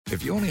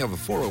If you only have a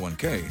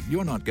 401k,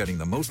 you're not getting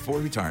the most for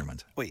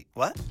retirement. Wait,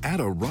 what? Add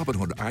a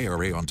Robinhood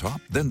IRA on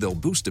top, then they'll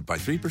boost it by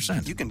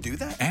 3%. You can do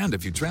that? And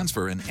if you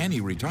transfer in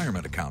any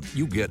retirement account,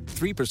 you get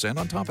 3%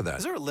 on top of that.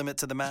 Is there a limit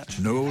to the match?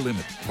 No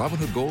limit.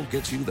 Robinhood Gold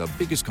gets you the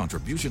biggest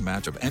contribution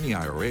match of any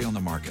IRA on the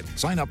market.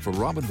 Sign up for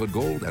Robinhood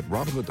Gold at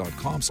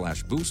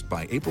Robinhood.com/boost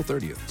by April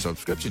 30th.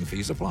 Subscription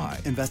fees apply.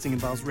 Investing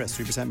involves risk.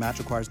 3% match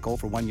requires gold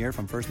for 1 year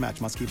from first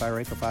match. Must keep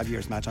IRA for 5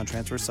 years. Match on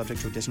transfers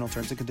subject to additional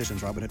terms and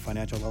conditions. Robinhood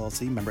Financial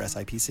LLC, member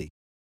SIPC.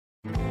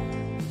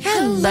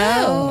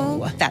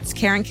 Hello. That's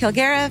Karen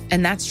Kilgariff.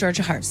 And that's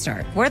Georgia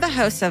Hardstark. We're the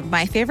hosts of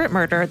My Favorite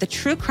Murder, the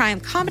true crime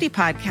comedy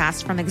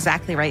podcast from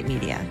Exactly Right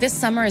Media. This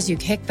summer, as you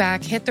kick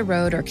back, hit the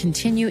road, or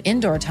continue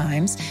indoor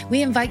times,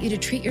 we invite you to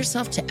treat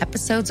yourself to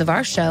episodes of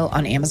our show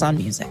on Amazon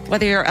Music.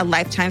 Whether you're a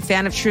lifetime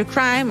fan of true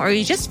crime or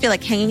you just feel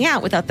like hanging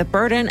out without the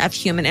burden of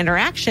human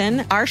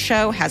interaction, our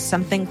show has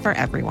something for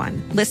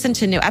everyone. Listen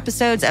to new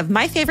episodes of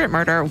My Favorite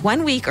Murder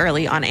 1 week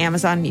early on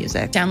Amazon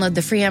Music. Download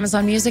the free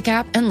Amazon Music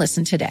app and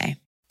listen today.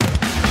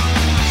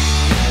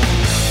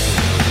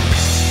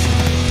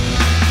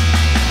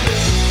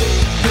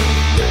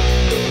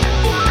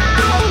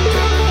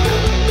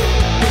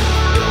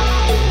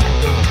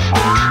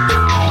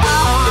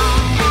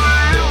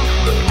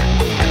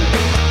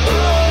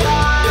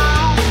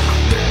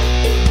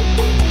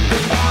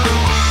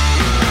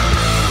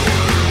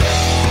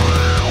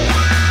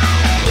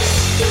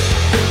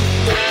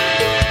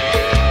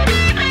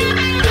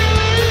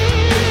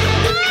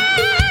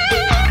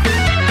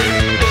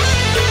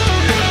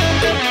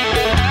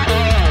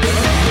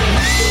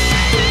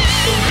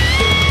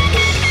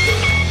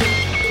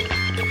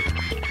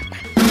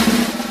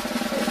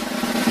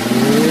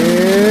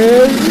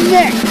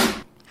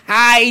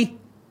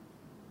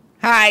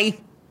 Hi.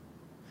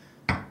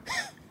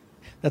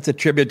 That's a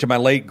tribute to my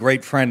late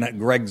great friend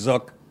Greg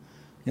Zook.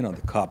 You know,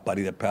 the cop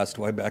buddy that passed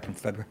away back in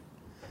February.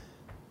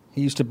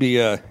 He used to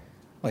be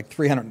like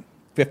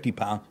 350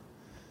 pounds.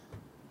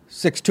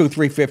 6'2",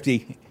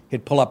 350.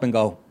 He'd pull up and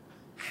go,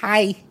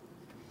 hi,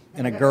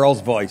 in a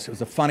girl's voice. It was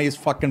the funniest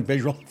fucking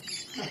visual.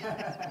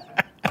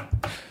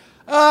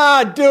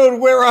 Dude,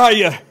 where are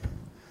you?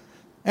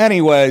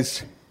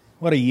 Anyways,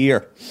 what a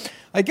year.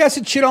 I guess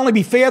it should only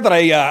be fair that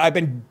I've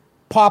been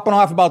popping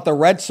off about the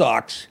Red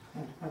Sox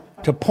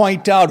to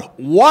point out,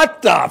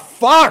 what the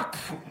fuck?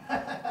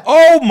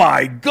 Oh,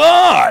 my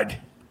God.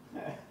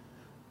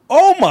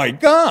 Oh, my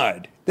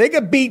God. They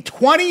got beat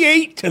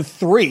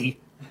 28-3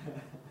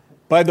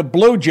 by the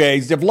Blue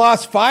Jays. They've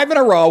lost 5 in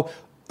a row.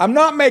 I'm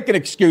not making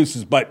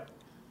excuses, but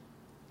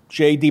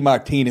J.D.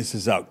 Martinez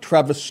is out.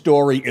 Trevor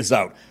Story is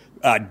out.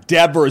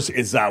 Devers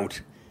is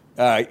out.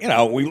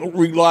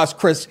 We lost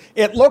Chris.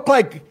 It looked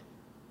like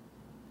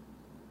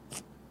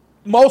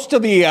most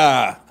of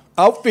the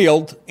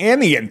outfield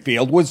and the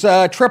infield was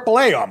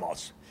AAA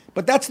almost.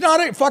 But that's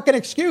not a fucking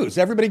excuse.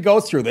 Everybody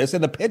goes through this,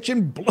 and the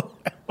pitching blew.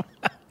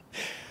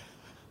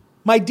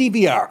 My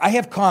DVR, I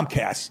have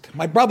Comcast.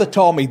 My brother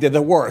told me they're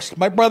the worst.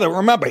 My brother,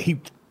 remember,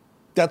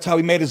 that's how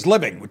he made his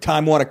living with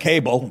Time Warner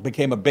Cable,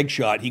 became a big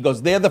shot. He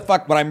goes, they're the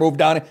fuck, when I moved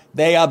down,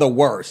 they are the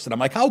worst. And I'm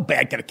like, how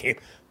bad can a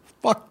cable?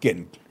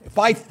 Fucking, if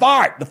I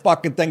fart, the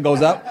fucking thing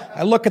goes up.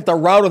 I look at the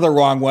router the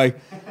wrong way.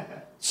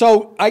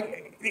 So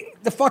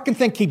the fucking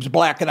thing keeps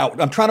blacking out.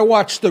 I'm trying to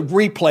watch the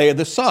replay of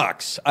the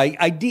Sox.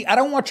 I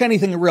don't watch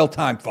anything in real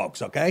time,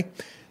 folks, okay?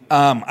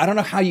 I don't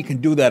know how you can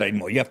do that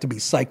anymore. You have to be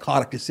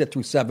psychotic to sit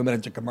through 7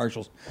 minutes of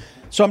commercials.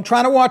 So I'm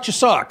trying to watch the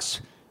Sox.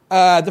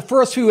 The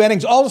first few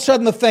innings, all of a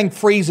sudden the thing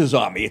freezes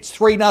on me. It's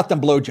 3-0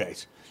 Blue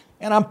Jays.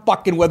 And I'm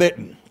fucking with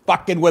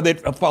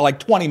it for like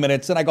 20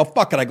 minutes. And I go,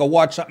 fuck it. I go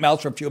watch something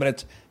else for a few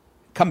minutes,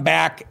 come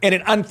back, and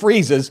it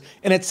unfreezes,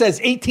 and it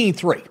says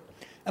 18-3.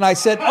 And I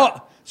said,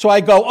 oh. So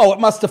I go, it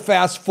must have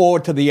fast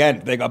forward to the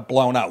end. They got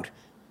blown out.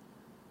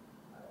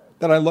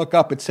 Then I look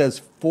up, it says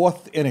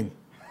 4th inning.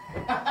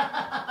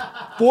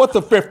 4th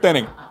or 5th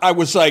inning. I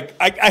was like,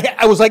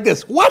 I was like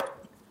this.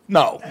 What?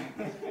 No,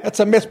 that's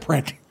a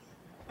misprint.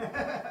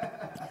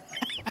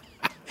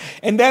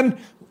 And then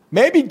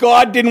maybe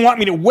God didn't want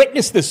me to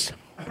witness this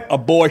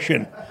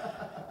abortion.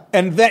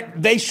 And that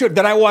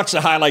then I watch the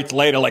highlights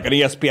later, like on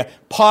ESPN.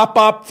 Pop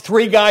up,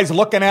 3 guys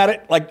looking at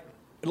it, like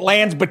it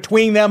lands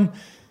between them.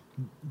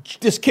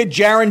 This kid,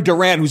 Jaron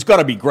Duran, who's got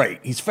to be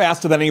great. He's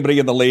faster than anybody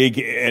in the league,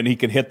 and he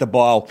can hit the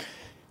ball.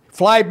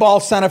 Fly ball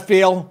center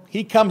field.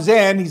 He comes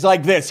in. He's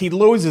like this. He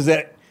loses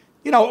it.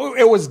 You know,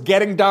 it was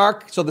getting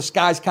dark, so the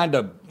sky's kind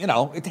of,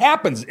 it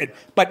happens.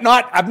 But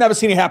not, I've never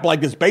seen it happen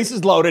like this.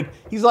 Bases loaded.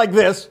 He's like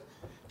this.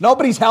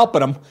 Nobody's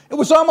helping him. It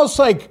was almost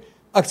like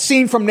a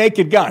scene from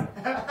Naked Gun.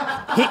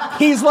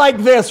 He's like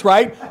this,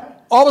 right?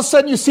 All of a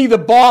sudden, you see the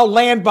ball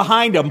land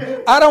behind him.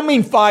 I don't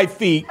mean 5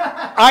 feet.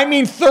 I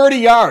mean 30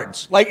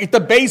 yards, like at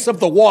the base of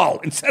the wall.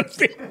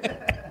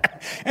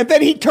 And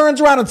then he turns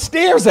around and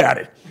stares at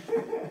it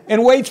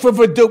and waits for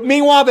Viduka.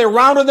 Meanwhile, they're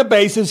rounding the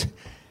bases.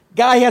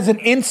 Guy has an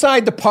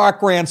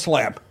inside-the-park grand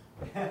slam.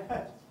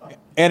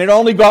 And it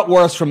only got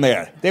worse from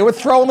there. They were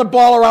throwing the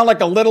ball around like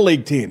a Little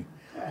League team.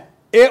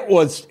 It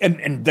was,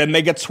 and then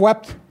they get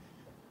swept.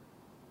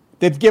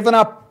 They've given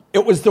up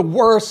It was the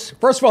worst,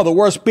 first of all, the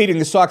worst beating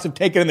the Sox have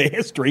taken in their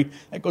history.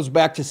 That goes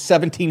back to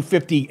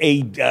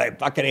 1750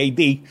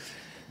 fucking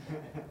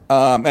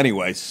AD.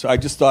 Anyways, I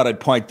just thought I'd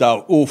point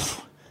out,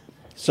 oof.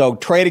 So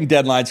trading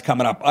deadline's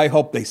coming up. I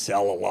hope they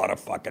sell a lot of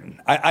fucking,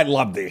 I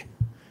love the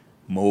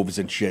moves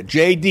and shit.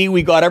 JD,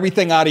 we got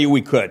everything out of you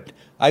we could.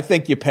 I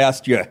think you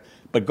passed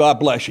but God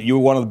bless you. You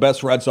were one of the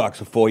best Red Sox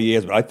for 4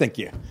 years, but I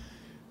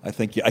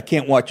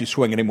can't watch you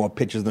swing any more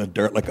pitches in the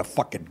dirt like a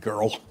fucking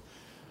girl.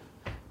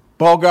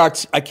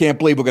 Bogarts, I can't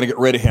believe we're going to get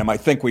rid of him. I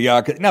think we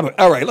are. No, but,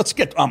 all right, let's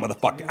get on with the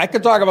fucking. I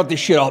could talk about this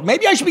shit all.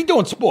 Maybe I should be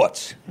doing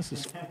sports. This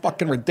is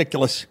fucking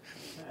ridiculous.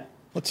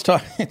 Let's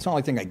talk. It's the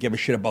only thing I give a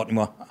shit about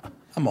anymore.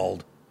 I'm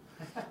old.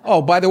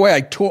 Oh, by the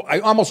way, I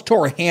almost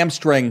tore a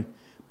hamstring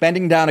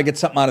bending down to get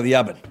something out of the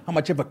oven. How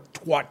much of a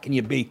twat can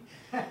you be?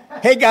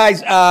 Hey,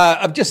 guys,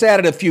 I've just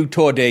added a few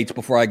tour dates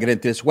before I get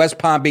into this. West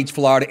Palm Beach,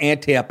 Florida,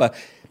 and Tampa.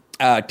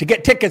 To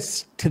get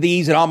tickets to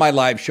these and all my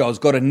live shows,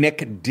 go to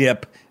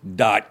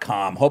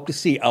nickdip.com. Hope to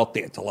see you out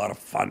there. It's a lot of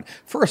fun.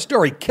 First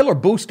story, killer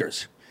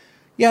boosters.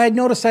 Yeah, I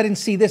noticed I didn't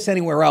see this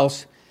anywhere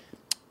else.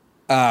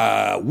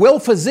 Will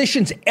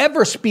physicians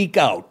ever speak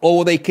out, or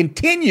will they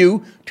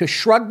continue to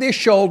shrug their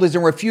shoulders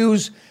and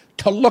refuse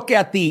to look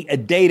at the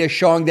data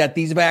showing that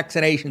these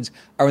vaccinations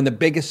are in the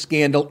biggest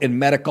scandal in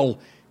medical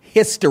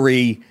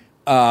history?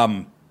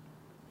 3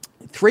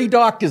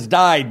 doctors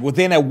died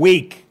within a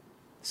week.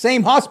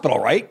 Same hospital,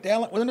 right?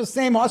 Within the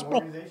same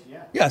hospital?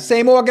 Yeah,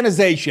 same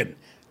organization.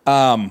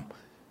 Of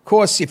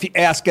course, if you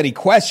ask any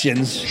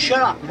questions... Shut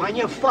up. Mind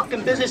your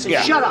fucking business and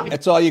shut up.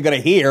 That's all you're going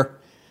to hear.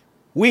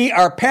 We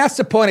are past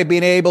the point of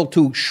being able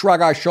to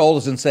shrug our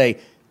shoulders and say,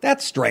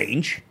 that's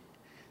strange,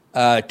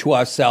 to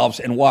ourselves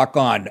and walk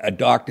on. A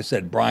doctor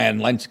said, Brian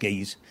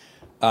Lenskis.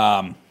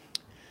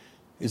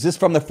 Is this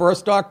from the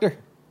first doctor?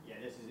 Yeah,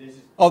 this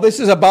is... Oh, this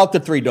is about the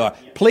 3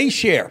 doctors. Yeah. Please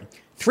share.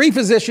 3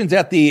 physicians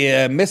at the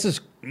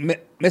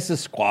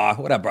Mississauga,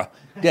 whatever,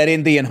 Dead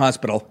Indian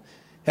Hospital,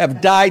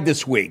 have died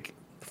this week.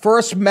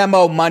 First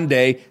memo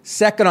Monday,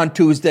 second on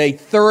Tuesday,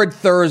 third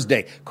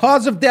Thursday.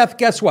 Cause of death,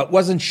 guess what?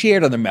 Wasn't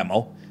shared on the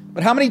memo.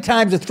 But how many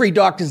times have 3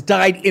 doctors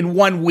died in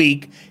 1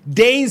 week,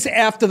 days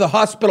after the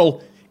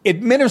hospital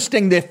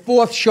administering their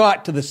 4th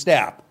shot to the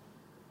staff?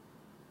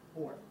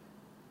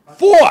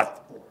 4th.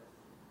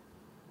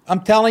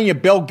 I'm telling you,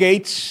 Bill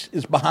Gates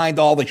is behind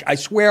all this. I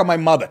swear on my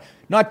mother.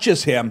 Not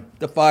just him,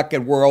 the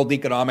fucking World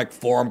Economic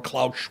Forum,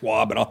 Klaus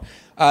Schwab and all.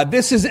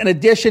 This is in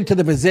addition to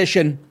the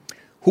physician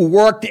who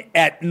worked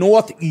at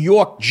North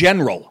York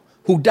General,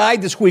 who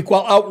died this week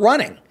while out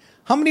running.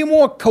 How many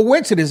more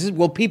coincidences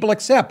will people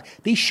accept?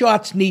 These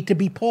shots need to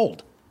be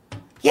pulled.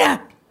 Yeah.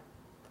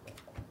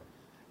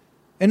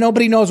 And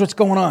nobody knows what's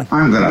going on.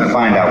 I'm going to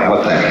find out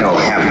what the hell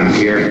happened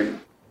here.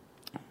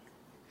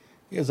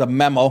 Here's a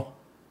memo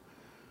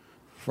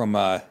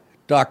from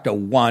Dr.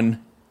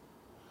 One.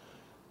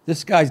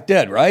 This guy's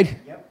dead, right?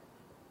 Yep.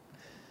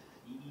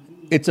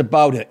 It's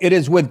about it. It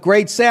is with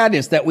great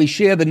sadness that we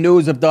share the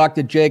news of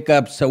Dr.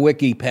 Jacob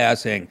Sawicki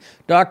passing.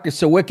 Dr.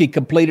 Sawicki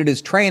completed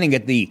his training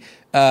at the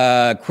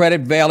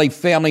Credit Valley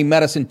Family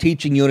Medicine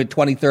Teaching Unit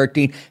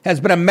 2013,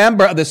 has been a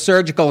member of the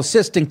surgical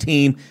assisting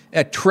team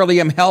at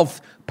Trillium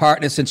Health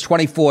Partners since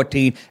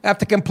 2014.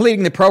 After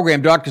completing the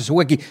program, Dr.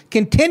 Sawicki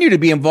continued to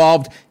be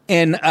involved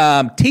in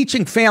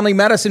teaching family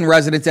medicine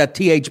residents at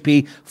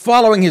THP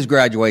following his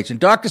graduation.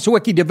 Dr.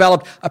 Sawicki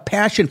developed a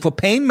passion for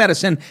pain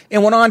medicine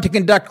and went on to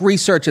conduct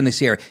research in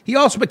this area. He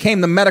also became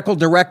the medical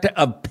director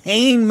of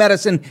pain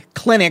medicine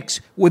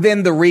clinics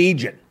within the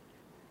region.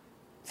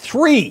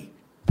 3.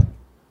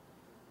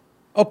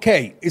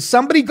 Okay, is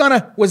somebody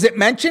was it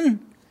mentioned?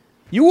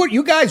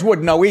 You guys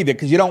wouldn't know either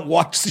because you don't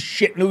watch the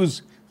shit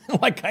news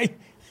like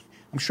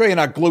I'm sure you're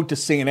not glued to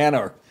CNN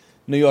or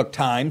New York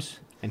Times.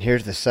 And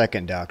here's the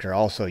second doctor,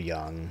 also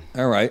young.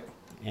 All right.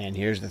 And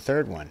here's the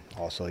third one,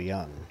 also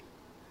young.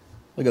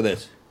 Look at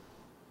this.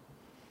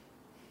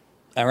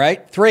 All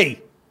right,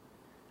 3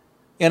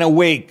 in a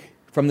week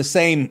from the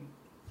same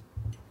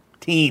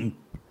team.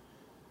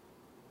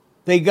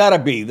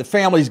 The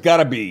family's got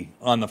to be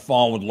on the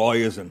phone with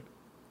lawyers, and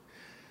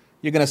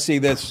you're going to see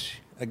this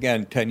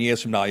again 10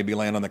 years from now. You'll be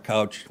laying on the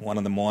couch, 1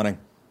 a.m.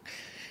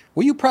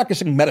 Were you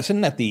practicing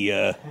medicine at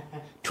the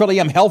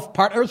Trillium Health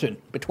Partners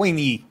between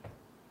the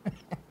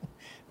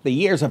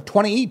years of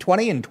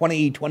 2020 and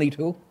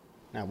 2022?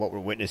 Now, what we're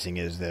witnessing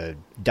is the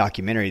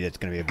documentary that's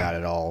going to be about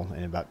it all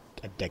in about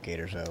a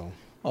decade or so.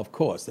 Of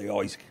course, it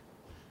always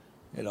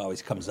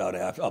comes out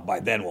after. Oh,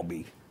 by then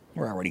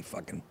we're already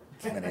fucking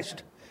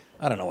finished.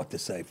 I don't know what to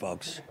say,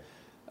 folks.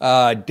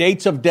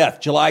 Dates of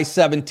death, July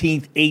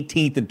 17th,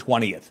 18th, and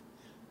 20th.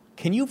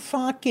 Can you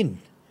fucking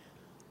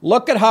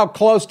look at how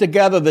close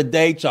together the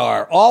dates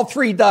are? All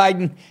 3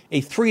 died in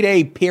a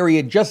 3-day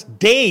period, just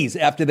days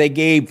after they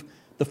gave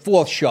the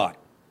 4th shot.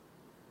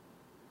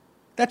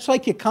 That's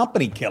like your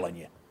company killing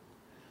you.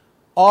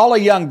 All are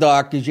young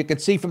doctors. You can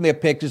see from their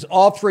pictures,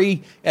 all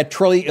 3 at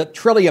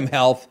Trillium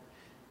Health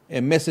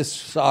in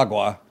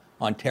Mississauga,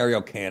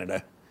 Ontario,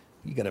 Canada.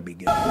 You got to be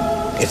good.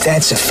 If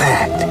that's a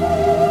fact,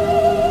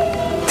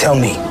 tell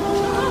me,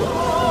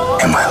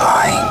 am I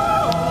lying?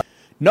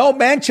 No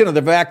mention of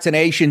the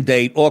vaccination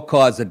date or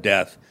cause of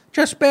death.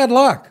 Just bad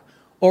luck.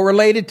 Or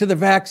related to the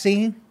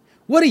vaccine?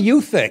 What do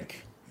you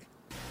think?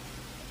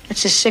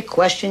 It's a sick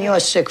question. You're a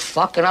sick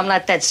fuck, and I'm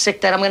not that sick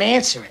that I'm going to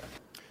answer it.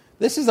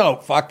 This is all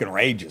fucking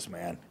outrageous,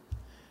 man.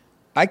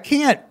 I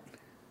can't.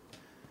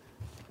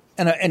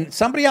 And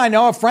somebody I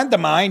know, a friend of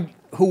mine,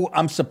 who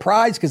I'm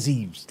surprised because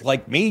he's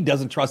like me,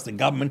 doesn't trust the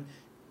government,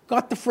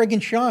 got the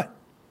friggin' shot.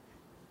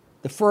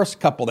 The first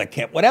couple that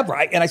can't, whatever.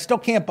 And I still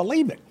can't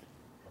believe it.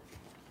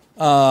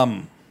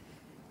 Don't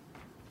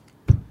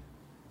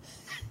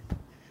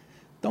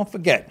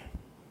forget,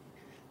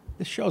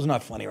 this show's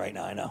not funny right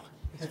now, I know.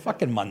 It's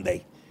fucking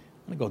Monday.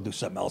 I'm going to go do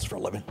something else for a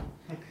living.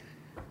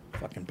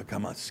 Fucking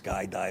become a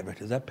skydiver.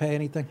 Does that pay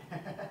anything?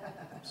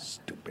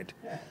 Stupid.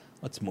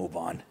 Let's move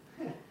on.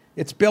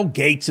 It's Bill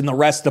Gates and the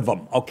rest of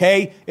them,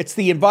 okay? It's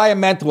the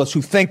environmentalists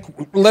who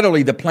think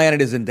literally the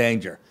planet is in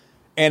danger.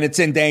 And it's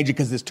in danger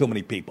because there's too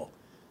many people.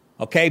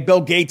 Okay?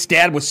 Bill Gates'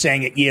 dad was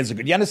saying it years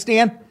ago. Do you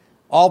understand?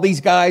 All these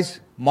guys,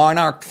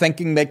 monarch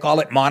thinking, they call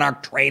it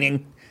monarch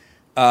training.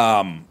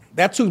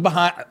 That's who's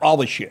behind all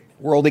this shit.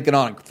 World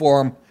Economic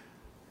Forum,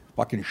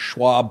 fucking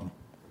Schwab,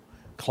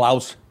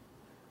 Klaus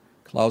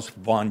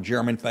von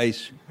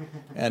Germanface.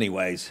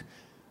 Anyways,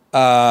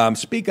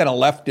 speaking of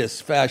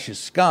leftist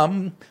fascist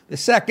scum, the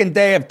second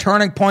day of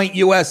Turning Point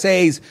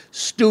USA's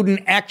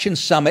Student Action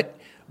Summit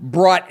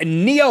brought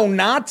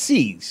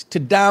neo-Nazis to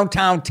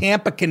downtown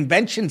Tampa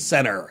Convention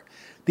Center.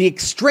 The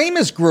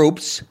extremist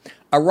groups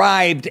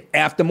arrived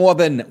after more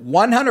than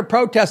 100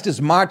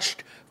 protesters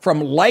marched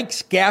from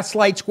Lakes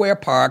Gaslight Square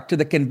Park to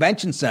the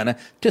convention center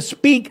to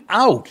speak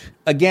out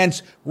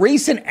against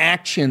recent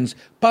actions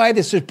by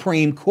the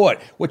Supreme Court,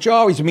 which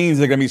always means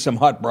there are going to be some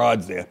hot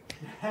broads there,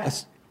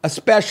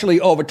 especially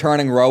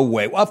overturning Roe v.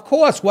 Wade. Of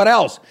course, what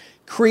else?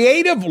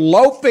 Creative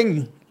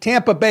loafing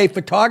Tampa Bay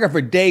photographer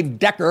Dave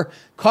Decker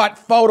caught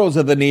photos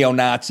of the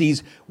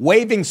neo-Nazis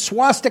waving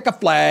swastika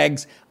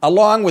flags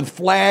along with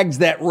flags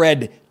that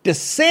read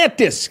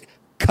DeSantis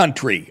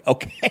country,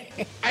 okay?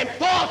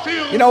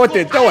 You know what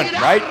they're doing,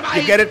 right?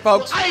 You get it,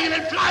 folks?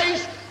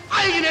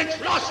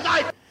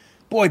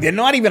 Boy, they're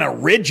not even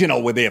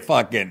original with their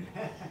fucking,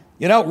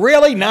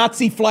 really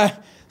Nazi flag.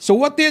 So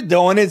what they're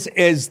doing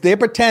is they're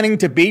pretending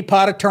to be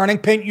part of Turning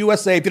Point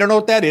USA. If you don't know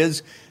what that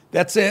is,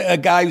 that's a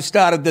guy who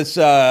started this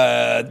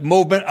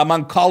movement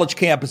among college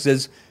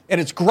campuses, and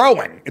it's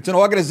growing. It's an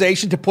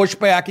organization to push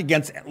back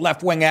against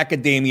left-wing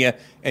academia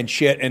and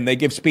shit, and they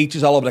give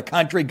speeches all over the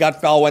country.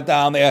 Gutfeld went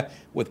down there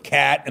with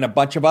Kat and a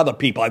bunch of other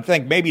people. I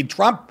think maybe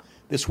Trump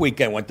this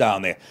weekend went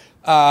down there.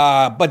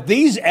 But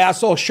these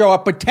assholes show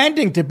up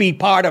pretending to be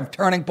part of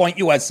Turning Point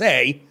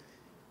USA,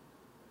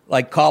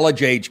 like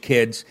college-age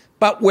kids,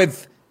 but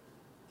with,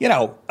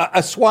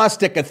 a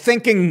swastika,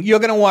 thinking you're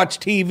going to watch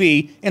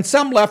TV, and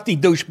some lefty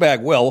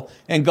douchebag will,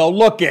 and go,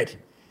 look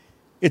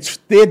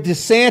they're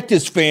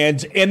DeSantis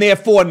fans, and they're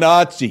for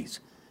Nazis.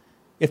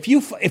 If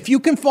you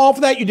can fall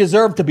for that, you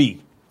deserve to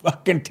be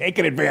fucking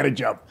taken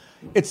advantage of.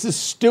 It's the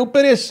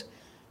stupidest,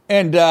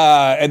 and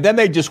then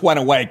they just went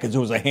away because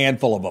there was a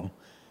handful of them.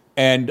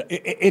 And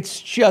it's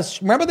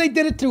just, remember they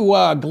did it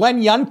to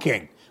Glenn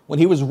Youngkin when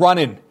he was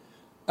running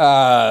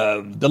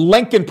the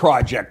Lincoln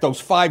Project, those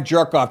 5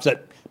 jerk-offs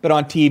that been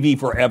on TV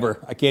forever.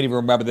 I can't even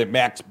remember that,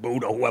 Max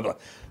Boot or whoever.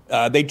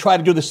 They tried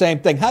to do the same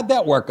thing. How'd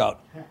that work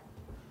out?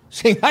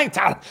 See,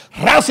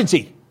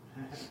 Rausency.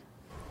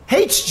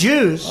 Hates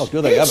Jews. Oh,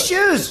 do they Hates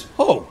Jews.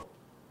 Oh.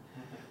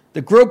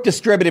 The group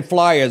distributed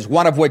flyers,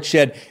 one of which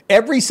said,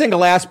 every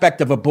single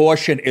aspect of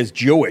abortion is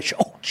Jewish.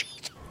 Oh,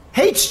 jeez.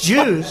 Hates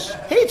Jews.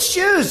 Hates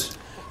Jews.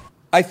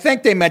 I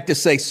think they meant to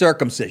say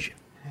circumcision.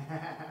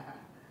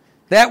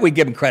 That we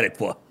give them credit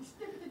for.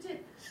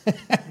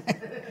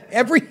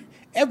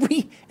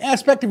 Every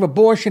aspect of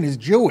abortion is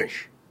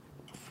Jewish.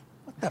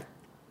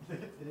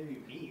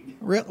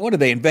 What do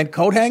they invent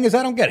coat hangers?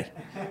 I don't get it.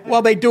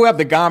 Well, they do have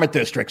the garment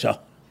district, so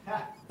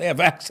they have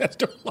access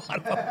to a lot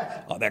of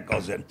them. Oh, that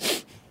goes in.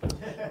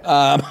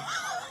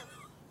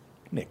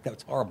 Nick,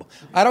 that's horrible.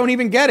 I don't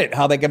even get it,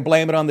 how they can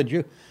blame it on the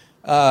Jew.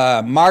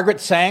 Margaret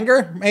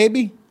Sanger,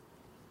 maybe?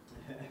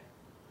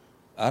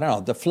 I don't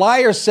know. The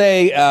flyers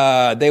say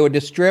they were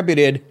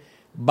distributed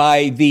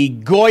by the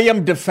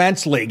Goyim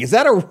Defense League. Is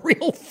that a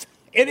real thing?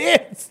 It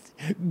is.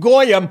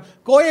 Goyim.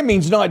 Goyim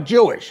means not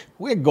Jewish.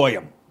 We're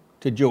Goyim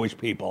to Jewish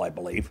people, I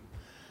believe.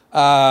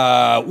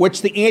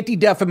 Which the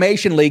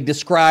Anti-Defamation League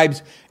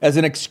describes as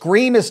an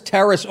extremist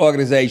terrorist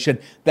organization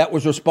that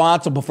was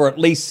responsible for at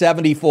least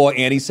 74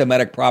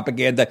 anti-Semitic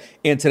propaganda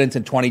incidents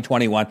in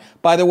 2021.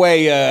 By the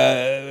way,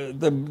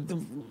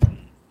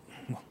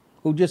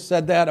 who just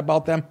said that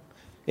about them?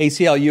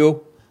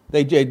 ACLU.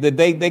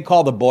 They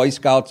call the Boy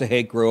Scouts a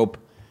hate group,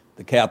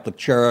 the Catholic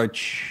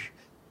Church,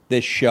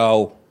 this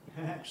show.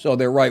 So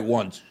they're right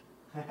ones.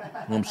 You know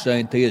what I'm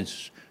saying to you?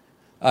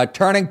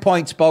 Turning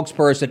Point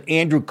spokesperson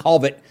Andrew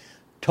Culvett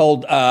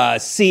told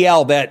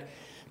CL that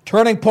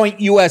Turning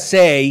Point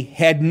USA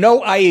had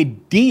no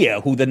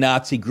idea who the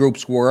Nazi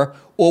groups were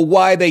or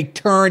why they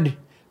turned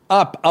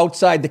up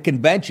outside the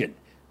convention.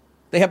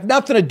 They have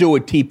nothing to do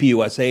with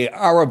TPUSA,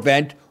 our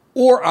event,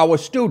 or our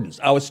students.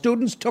 Our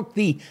students took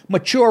the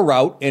mature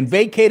route and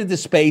vacated the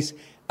space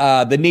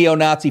the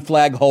neo-Nazi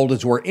flag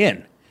holders were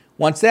in.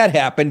 Once that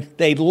happened,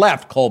 they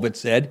left, Colbert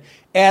said,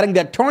 adding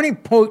that Turning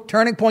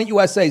Point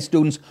USA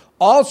students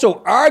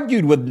also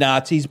argued with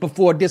Nazis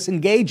before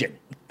disengaging.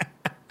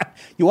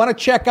 You want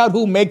to check out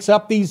who makes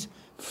up these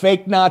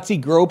fake Nazi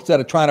groups that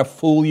are trying to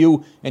fool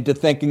you into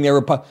thinking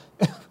they're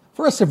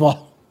First of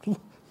all,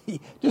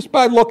 just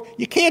by look,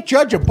 you can't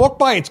judge a book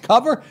by its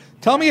cover.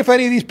 Tell me if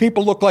any of these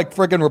people look like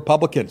friggin'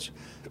 Republicans.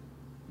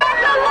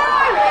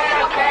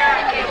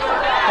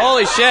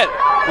 Holy shit.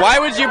 Why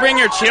would you bring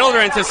your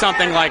children to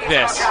something like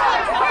this?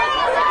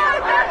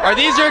 Are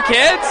these your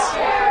kids?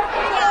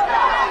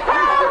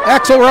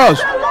 Axl Rose.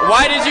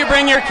 Why did you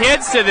bring your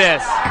kids to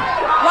this?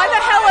 Why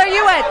the hell are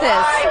you at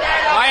this?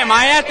 Why am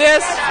I at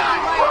this?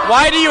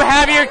 Why do you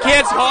have your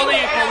kids holding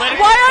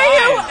political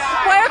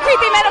Why are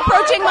creepy men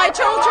approaching my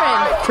children?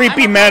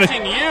 Creepy men.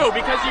 Approaching you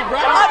because you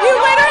brought You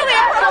literally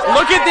approached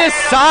Look at this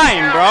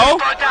sign, bro.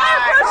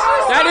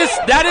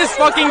 That is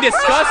fucking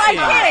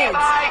disgusting. My kids.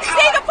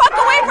 Stay the fuck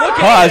away from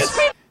me. Pause.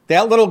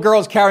 That little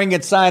girl's carrying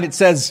its sign. It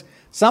says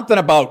something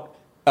about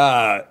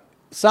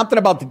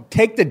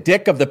take the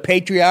dick of the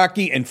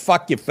patriarchy and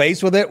fuck your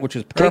face with it, which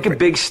is perfect. Take a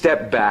big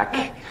step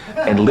back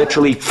and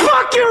literally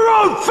fuck your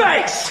own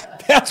face.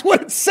 That's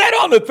what it said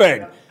on the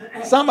thing.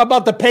 Something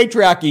about the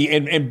patriarchy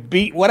and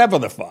beat whatever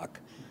the fuck.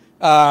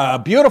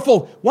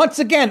 Beautiful. Once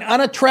again,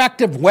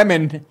 unattractive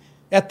women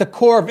at the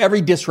core of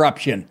every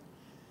disruption.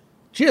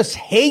 Just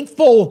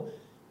hateful,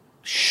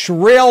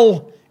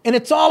 shrill, and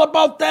it's all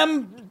about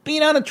them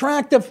being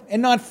unattractive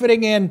and not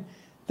fitting in.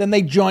 Then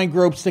they join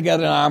groups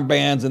together in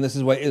armbands, and this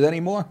is what is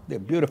any more? They're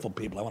beautiful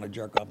people. I want to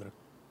jerk off to them.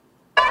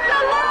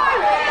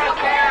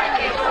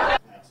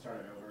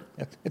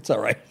 It's all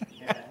right.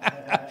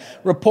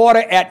 Reporter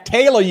at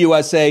Taylor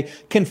USA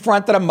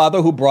confronted a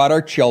mother who brought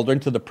her children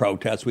to the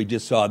protest. We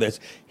just saw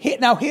this.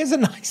 Now, here's a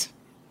nice...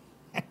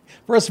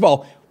 First of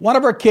all, one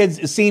of her kids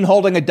is seen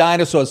holding a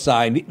dinosaur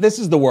sign. This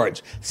is the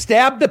words.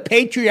 Stab the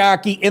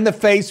patriarchy in the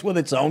face with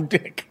its own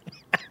dick.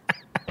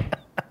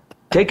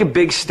 Take a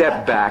big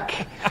step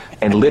back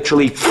and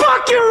literally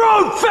fuck your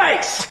own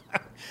face!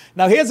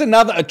 Now, here's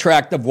another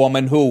attractive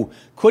woman who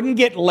couldn't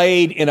get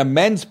laid in a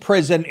men's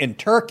prison in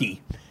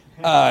Turkey.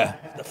 The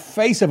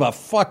face of a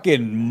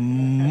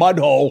fucking mud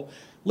hole.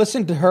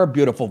 Listen to her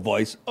beautiful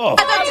voice. Oh.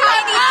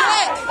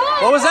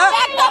 What was that?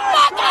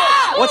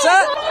 What's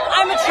that?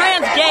 I'm a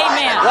trans gay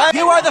man. What?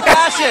 You are the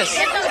fascists.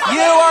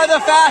 You are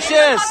the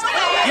fascists.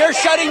 You're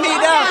shutting me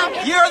down.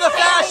 You're the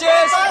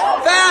fascists.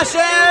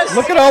 Fascists.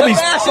 Look at all these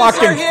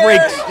fucking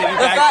freaks.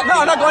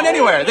 No, I'm not going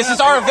anywhere. This is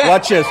our event.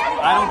 Watch this.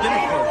 I don't get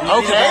it.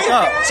 Okay.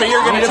 So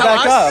you're going to tell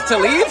us to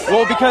leave?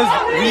 Well, because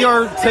we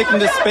are taking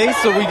this space,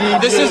 so we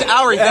need. This is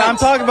our event. And I'm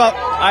talking about.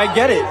 I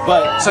get it,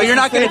 but. So you're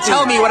not going to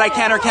tell me what I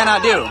can or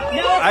cannot do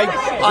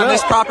on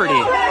this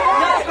property.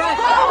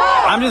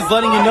 I'm just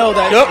letting you know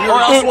that. Yep. Or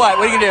else what?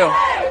 What are you going to do?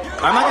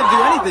 I'm not going to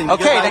do anything.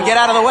 Okay, then get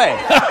out of the way.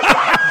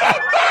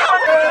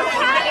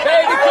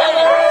 Baby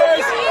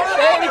killers!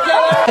 Baby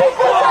killers!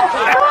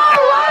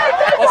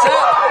 What's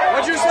that?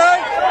 What'd you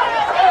say?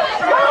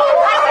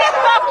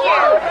 Fuck you.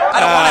 I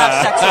don't want to have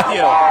sex with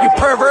you. You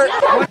pervert.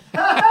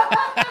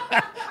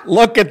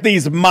 Look at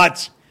these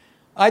mutts.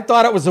 I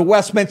thought it was a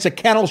Westminster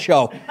Kennel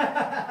show.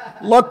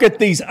 Look at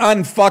these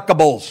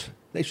unfuckables.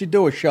 They should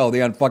do a show, The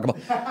Unfuckable.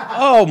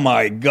 Oh,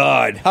 my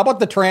God. How about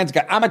the trans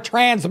guy? I'm a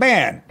trans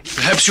man.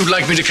 Perhaps you'd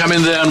like me to come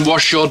in there and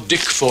wash your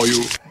dick for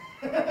you.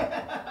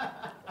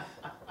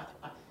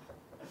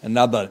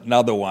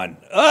 Another one.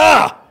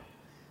 Ugh!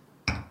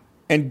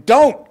 And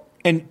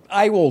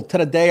I will, to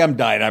the day I'm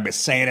dying, I've been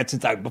saying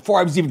it before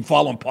I was even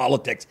following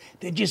politics.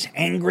 They're just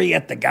angry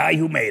at the guy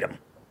who made them.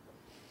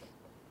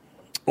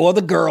 Or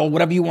the girl,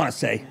 whatever you want to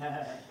say.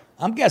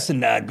 I'm guessing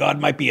God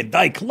might be a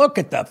dyke. Look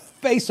at the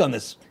face on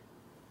this.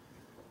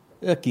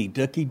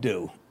 Dookie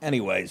doo.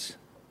 Anyways,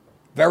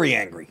 very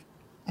angry.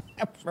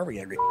 Very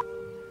angry.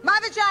 My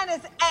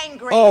vagina's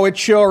angry. Oh, it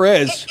sure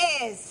is.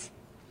 It is.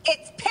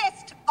 It's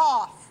pissed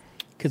off.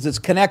 Because it's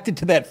connected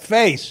to that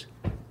face.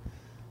 And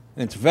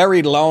it's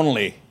very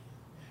lonely.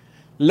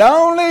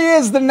 Lonely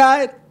is the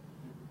night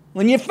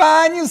when you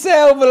find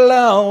yourself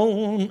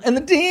alone and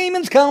the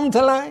demons come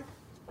to life.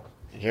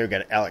 Here we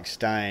got Alex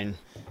Stein.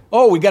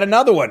 Oh, we got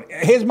another one.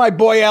 Here's my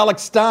boy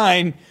Alex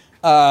Stein.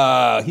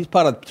 He's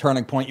part of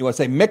Turning Point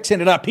USA, mixing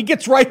it up. He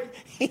gets right.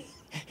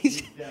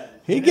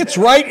 He gets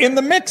right in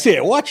the mix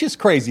here. Watch this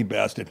crazy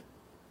bastard.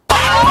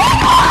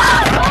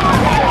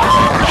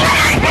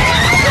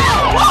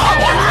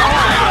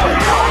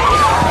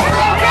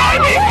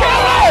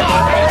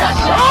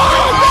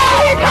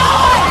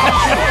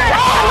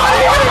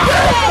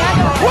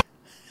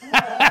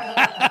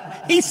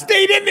 He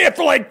stayed in there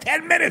for like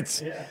 10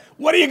 minutes. Yeah.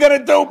 What are you going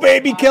to do,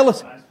 baby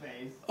killers?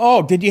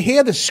 Oh, did you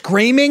hear the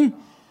screaming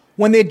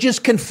when they're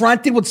just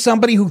confronted with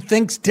somebody who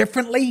thinks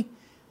differently?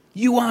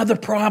 You are the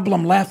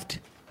problem, left.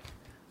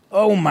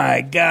 Oh,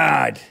 my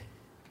God.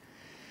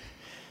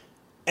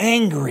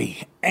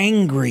 Angry,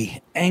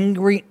 angry,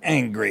 angry,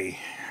 angry.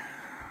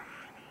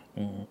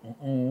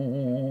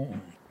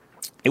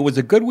 It was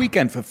a good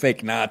weekend for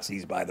fake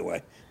Nazis, by the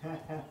way.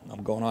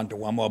 I'm going on to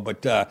one more,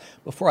 but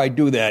before I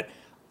do that,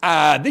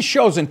 this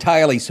show's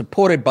entirely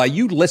supported by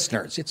you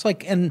listeners. It's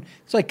like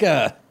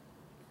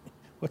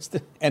what's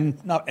the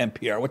not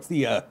NPR? What's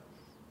the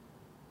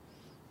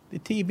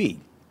TV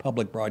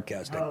public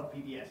broadcasting? Oh,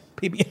 PBS.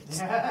 PBS.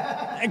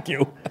 Thank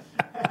you.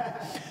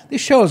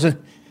 This show's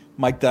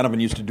Mike Donovan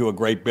used to do a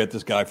great bit.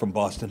 This guy from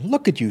Boston.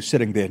 Look at you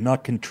sitting there,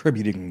 not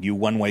contributing, you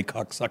one-way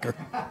cocksucker.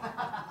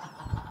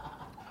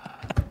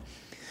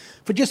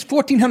 For just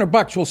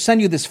 $1,400, we'll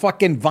send you this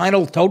fucking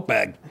vinyl tote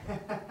bag.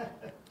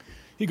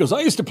 He goes,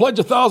 I used to pledge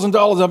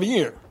 $1,000 every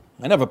year.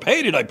 I never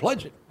paid it. I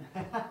pledged it.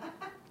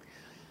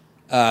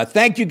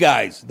 Thank you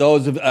guys,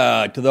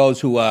 to those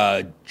who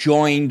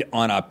joined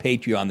on our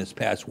Patreon this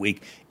past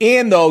week,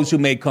 and those who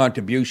made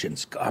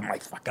contributions. God, my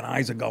fucking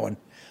eyes are going.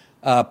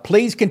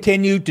 Please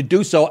continue to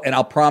do so, and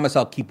I'll promise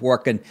I'll keep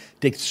working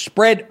to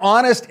spread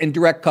honest and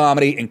direct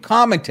comedy and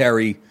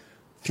commentary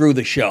through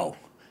the show.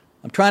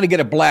 I'm trying to get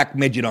a black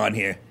midget on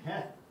here,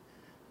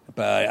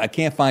 but I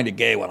can't find a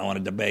gay one I want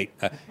to debate.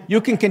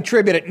 You can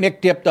contribute at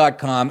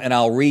nickdip.com, and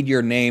I'll read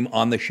your name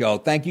on the show.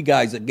 Thank you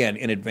guys again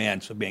in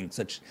advance for being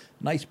such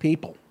nice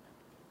people.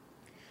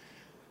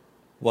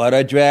 What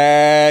a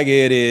drag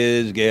it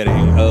is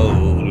getting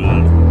old.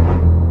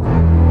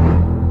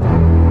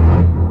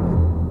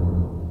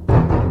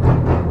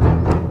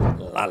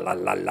 La, la,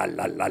 la, la,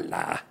 la, la,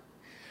 la.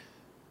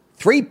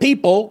 3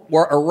 people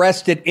were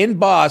arrested in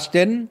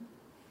Boston.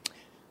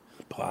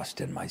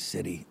 Boston, my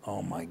city.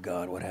 Oh, my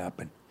God, what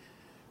happened?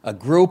 A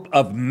group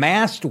of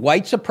masked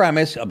white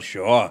supremacists, I'm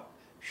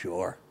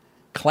sure,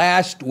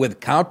 clashed with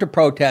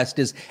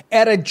counter-protesters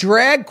at a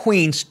drag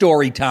queen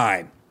story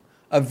time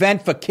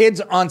event for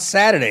kids on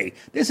Saturday.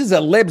 This is a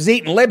libs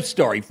eating libs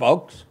story,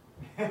 folks.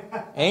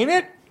 Ain't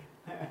it?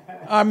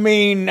 I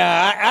mean,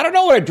 I don't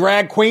know what a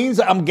drag queens.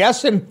 I'm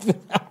guessing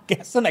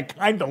they're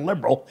kind of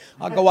liberal.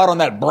 I'll go out on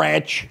that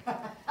branch.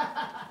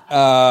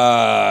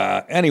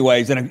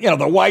 Anyways, and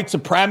the white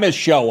supremacists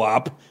show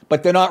up,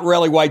 but they're not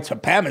really white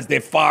supremacists.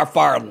 They're far,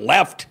 far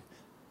left.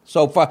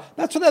 So far,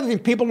 that's another thing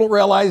people don't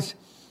realize,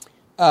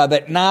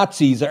 that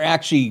Nazis are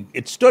actually,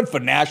 it stood for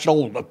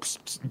National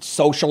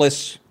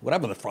Socialists,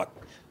 whatever the fuck.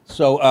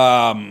 So,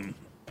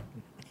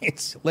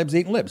 it's libs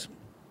eating libs.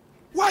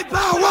 White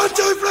power, 1, 2,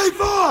 3,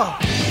 4!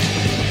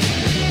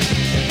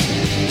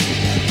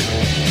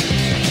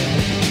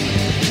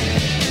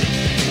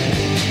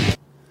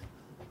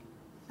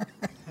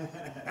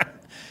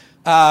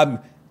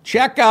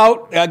 Check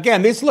out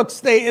again. This looks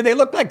they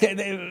look like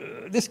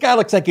this guy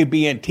looks like he'd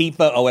be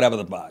Antifa or whatever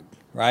the fuck,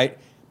 right?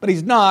 But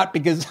he's not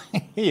because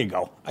here you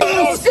go.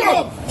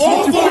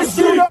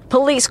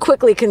 Police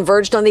quickly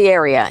converged on the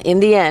area.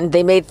 In the end,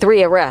 they made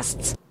 3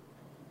 arrests.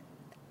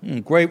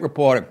 Great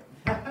reporting.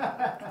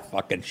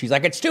 Fucking, she's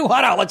like, it's too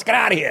hot out. Let's get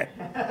out of here.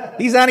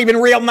 These aren't even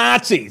real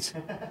Nazis.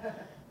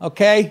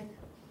 Okay.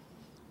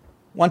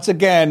 Once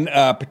again,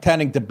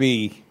 pretending to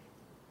be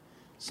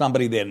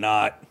somebody they're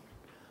not.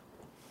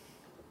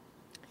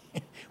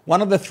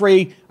 One of the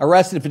 3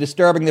 arrested for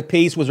disturbing the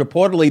peace was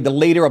reportedly the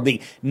leader of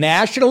the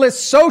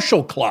Nationalist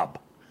Social Club,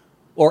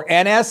 or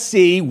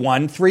NSC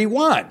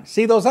 131.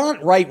 See, those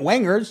aren't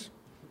right-wingers.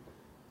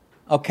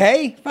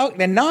 Okay?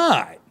 They're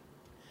not.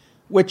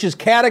 Which is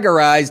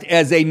categorized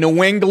as a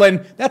New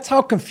England. That's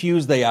how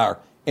confused they are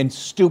in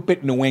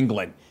stupid New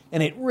England.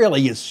 And it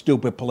really is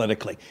stupid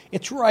politically.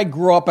 It's where I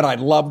grew up and I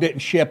loved it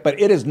and shit, but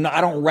it is not,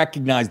 I don't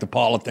recognize the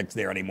politics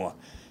there anymore.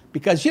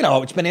 Because,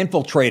 it's been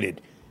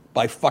infiltrated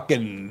by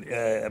fucking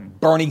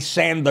Bernie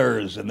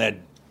Sanders and that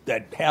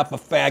half a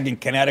fag in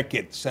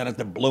Connecticut,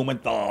 Senator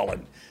Blumenthal,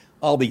 and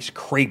all these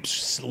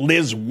creeps,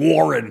 Liz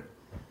Warren.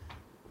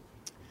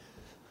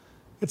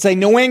 It's a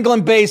New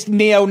England-based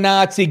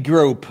neo-Nazi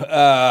group.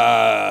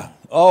 And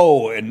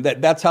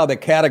that's how they're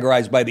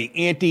categorized by the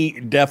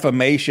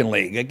Anti-Defamation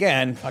League.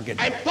 Again, fucking...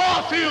 Ein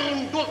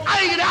Vorführung durch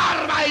eigene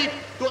Arbeit,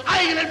 durch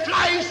eigenen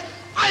Fleiß,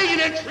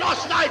 eigene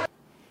Entschlossenheit.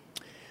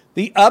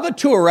 The other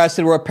 2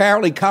 arrested were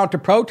apparently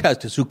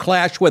counter-protesters who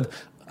clashed with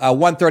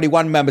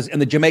 131 members in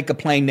the Jamaica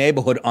Plain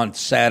neighborhood on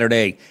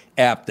Saturday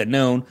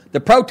afternoon. The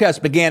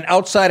protest began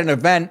outside an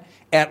event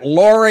at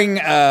Loring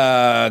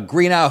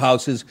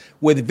greenhouses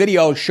with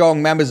videos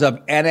showing members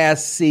of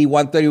NSC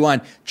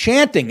 131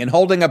 chanting and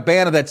holding a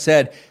banner that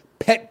said,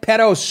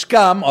 pedo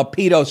scum or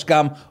pedo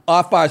scum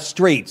off our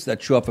streets.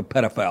 That's short for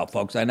pedophile,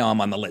 folks. I know I'm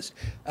on the list.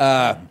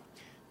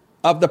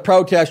 Of the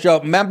protest show,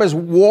 members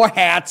wore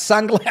hats,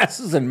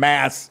 sunglasses, and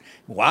masks.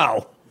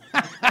 Wow.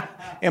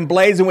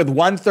 Emblazoned with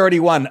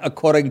 131,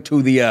 according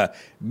to the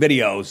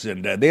videos.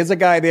 And there's a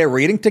guy there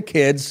reading to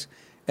kids,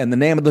 and the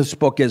name of this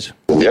book is...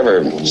 Have you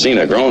ever seen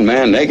a grown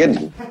man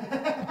naked?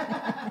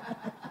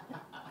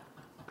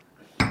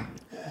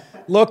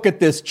 Look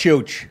at this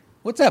chooch.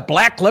 What's that,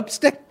 black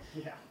lipstick?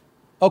 Yeah.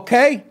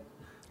 Okay.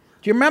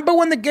 Do you remember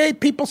when the gay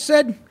people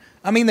said...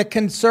 the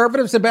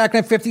conservatives back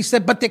in the 50s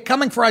said, but they're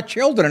coming for our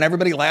children, and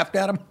everybody laughed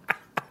at them.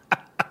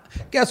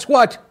 Guess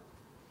what?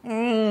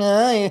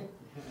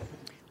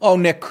 Oh,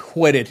 Nick,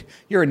 quit it.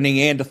 You're a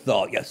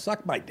Neanderthal. Yeah,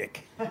 suck my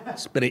dick.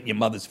 Spit it in your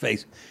mother's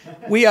face.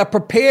 We are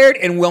prepared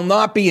and will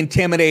not be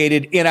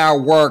intimidated in our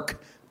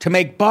work to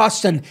make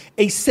Boston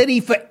a city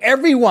for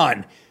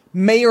everyone.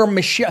 Mayor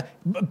Michelle.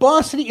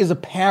 Boston is a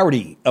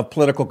parody of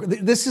political.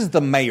 This is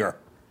the mayor.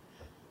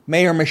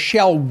 Mayor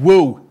Michelle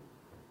Wu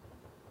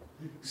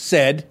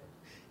said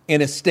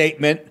in a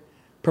statement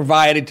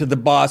provided to the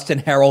Boston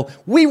Herald,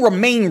 we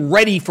remain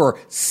ready for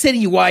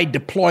citywide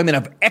deployment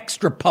of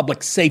extra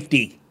public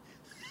safety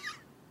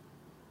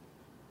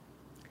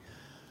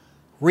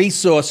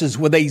resources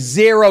with a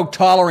zero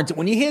tolerance.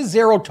 When you hear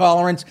zero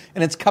tolerance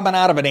and it's coming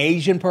out of an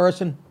Asian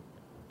person,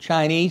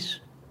 Chinese,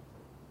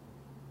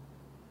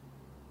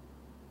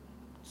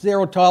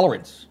 zero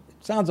tolerance.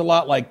 It sounds a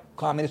lot like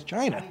communist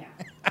China.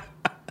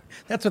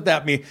 That's what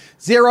that means.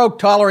 Zero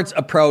tolerance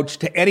approach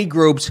to any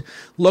groups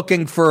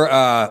looking for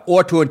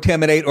or to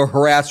intimidate or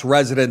harass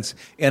residents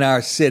in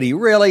our city.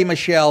 Really,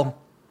 Michelle?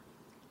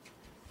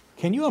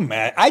 Can you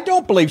imagine? I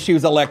don't believe she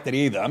was elected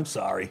either. I'm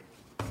sorry.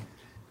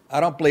 I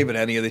don't believe in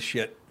any of this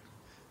shit.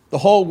 The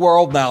whole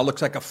world now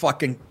looks like a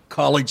fucking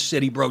college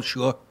city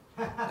brochure.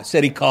 A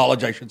city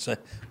college, I should say.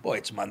 Boy,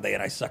 it's Monday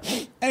and I suck.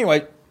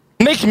 Anyway.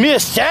 Make me a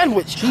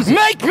sandwich. Jesus.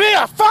 Make me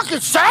a fucking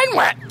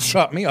sandwich.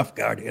 Caught me off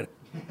guard here.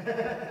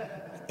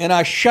 In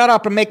our shut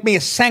up and make me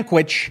a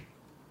sandwich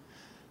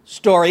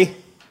story,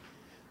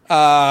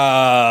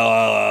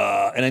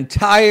 an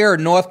entire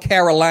North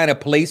Carolina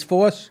police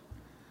force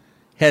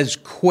has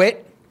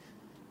quit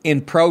in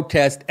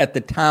protest at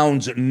the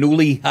town's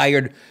newly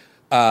hired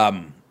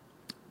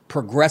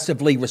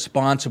progressively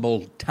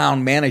responsible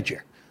town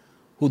manager,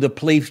 who the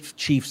police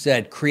chief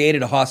said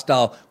created a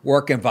hostile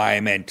work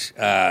environment.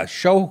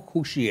 Show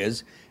who she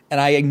is,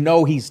 and I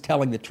know he's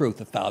telling the truth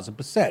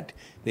 1,000%.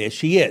 There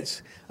she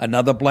is.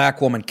 Another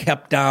black woman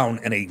kept down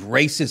in a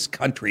racist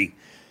country.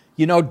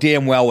 You know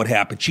damn well what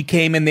happened. She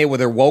came in there with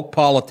her woke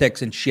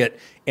politics and shit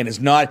and is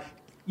not...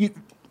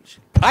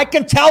 I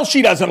can tell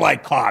she doesn't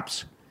like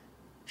cops.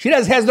 She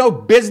has no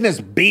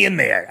business being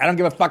there. I don't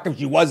give a fuck if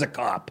she was a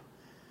cop.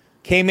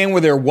 Came in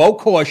with her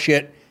woke horse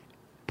shit,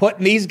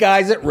 putting these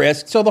guys at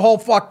risk. So the whole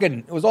fucking...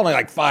 It was only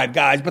like 5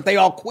 guys, but they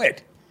all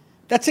quit.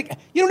 That's it.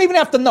 You don't even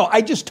have to know.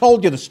 I just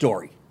told you the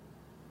story.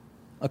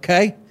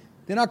 Okay?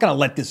 They're not going to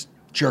let this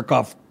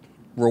jerk-off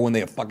ruin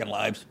their fucking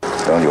lives.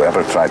 Don't you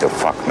ever try to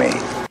fuck me.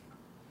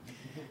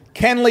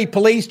 Kenley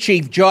Police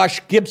Chief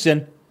Josh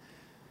Gibson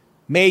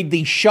made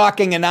the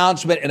shocking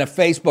announcement in a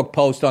Facebook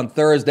post on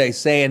Thursday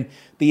saying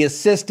the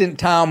assistant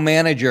town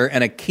manager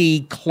and a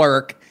key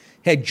clerk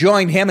had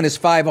joined him and his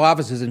 5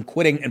 officers in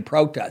quitting in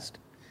protest.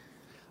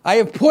 I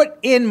have put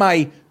in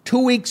my 2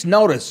 weeks'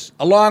 notice,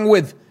 along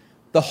with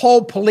the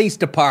whole police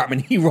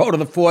department. He wrote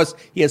of the force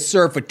he has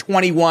served for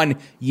 21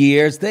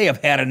 years. They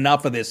have had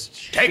enough of this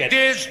shit. Take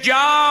this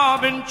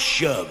job and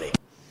shove it.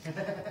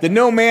 The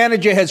new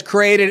manager has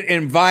created an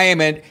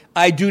environment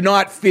I do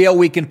not feel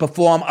we can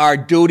perform our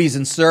duties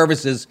and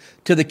services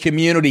to the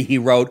community, he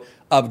wrote,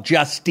 of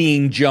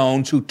Justine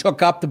Jones, who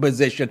took up the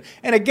position.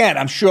 And again,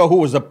 I'm sure who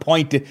was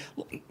appointed.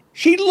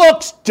 She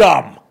looks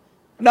dumb.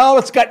 No,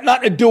 it's got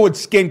nothing to do with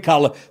skin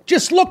color.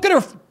 Just look at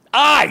her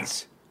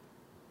eyes.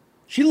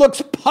 She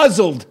looks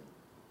puzzled.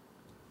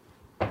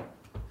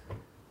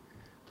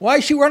 Why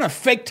is she wearing a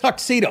fake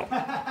tuxedo?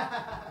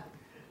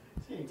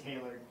 She ain't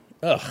tailored.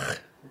 Ugh.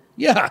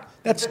 Yeah,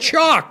 that's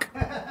chalk.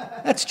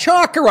 That's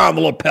chalk around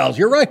the lapels.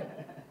 You're right.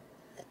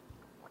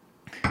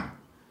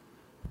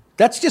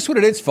 That's just what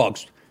it is,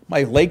 folks.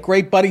 My late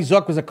great buddy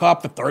Zook was a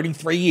cop for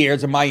 33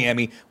 years in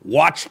Miami.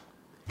 Watched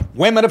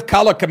women of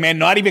color come in,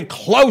 not even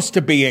close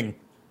to being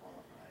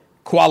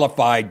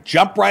qualified.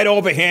 Jump right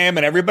over him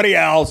and everybody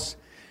else.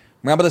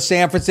 Remember the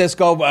San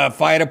Francisco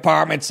fire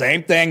department?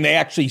 Same thing. They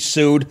actually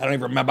sued. I don't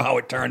even remember how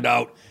it turned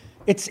out.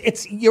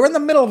 It's you're in the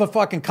middle of a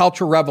fucking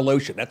cultural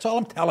revolution. That's all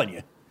I'm telling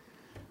you.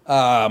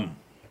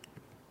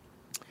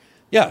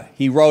 Yeah,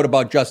 he wrote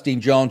about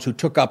Justine Jones, who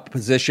took up a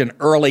position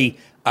early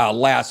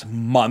last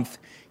month.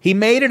 He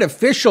made it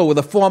official with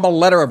a formal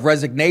letter of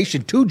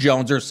resignation to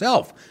Jones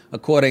herself,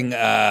 according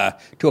to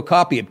a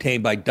copy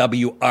obtained by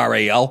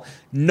WRAL,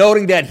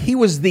 noting that he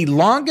was the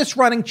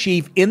longest-running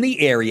chief in the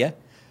area.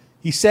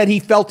 He said he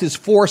felt his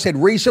force had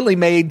recently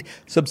made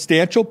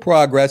substantial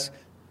progress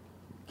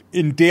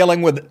in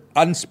dealing with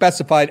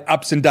unspecified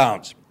ups and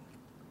downs.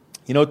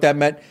 You know what that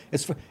meant?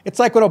 It's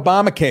like when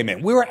Obama came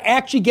in. We were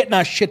actually getting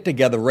our shit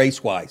together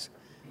race-wise.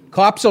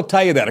 Cops will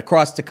tell you that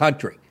across the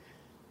country.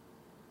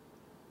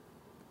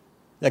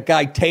 That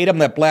guy Tatum,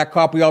 that black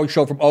cop we always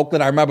show from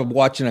Oakland, I remember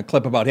watching a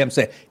clip about him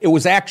saying it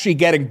was actually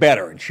getting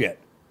better and shit.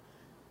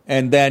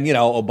 And then, you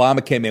know,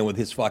 Obama came in with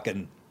his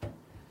fucking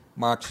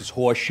Marxist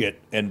horse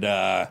shit. And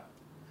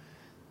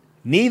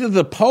neither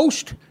the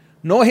Post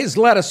nor his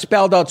letter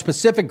spelled out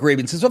specific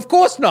grievances. Of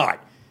course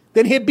not.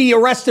 Then he'd be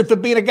arrested for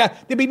being a guy.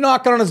 They'd be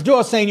knocking on his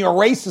door saying you're a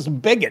racist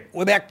and bigot.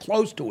 We're that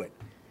close to it.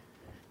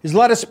 His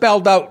letter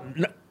spelled out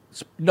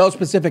no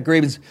specific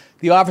grievance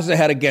the officer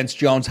had against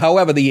Jones.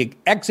 However, the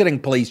exiting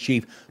police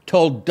chief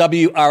told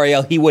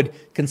WRAL he would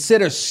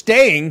consider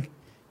staying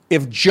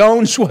if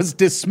Jones was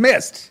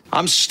dismissed.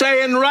 I'm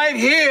staying right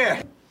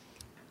here.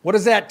 What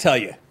does that tell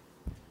you?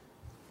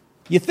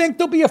 You think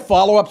there'll be a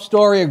follow-up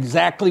story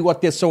exactly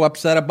what they're so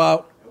upset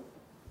about?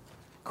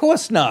 Of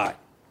course not.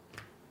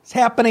 It's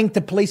happening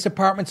to police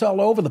departments all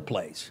over the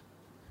place.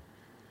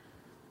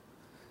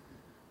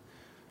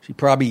 She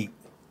probably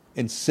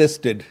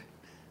insisted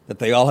that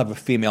they all have a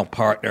female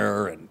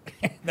partner and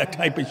that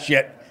type of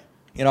shit.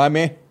 You know what I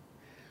mean?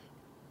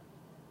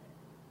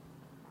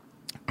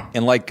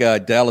 And like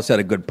Dallas had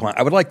a good point,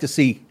 I would like to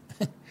see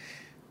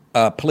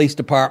police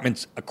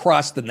departments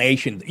across the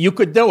nation. You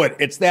could do it.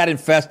 It's that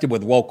infested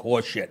with woke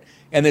horse shit.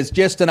 And there's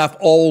just enough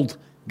old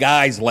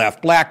guys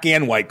left, black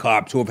and white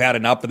cops, who have had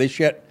enough of this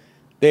shit.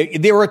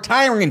 They're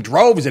retiring in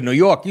droves in New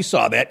York. You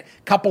saw that.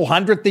 Couple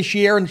hundred this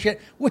year and shit,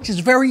 which is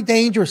very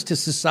dangerous to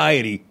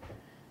society.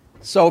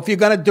 So if you're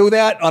going to do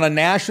that on a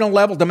national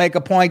level to make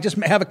a point, just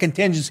have a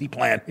contingency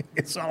plan.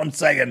 That's all I'm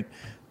saying.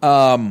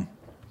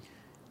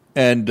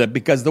 And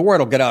because the word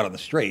will get out on the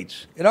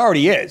streets. It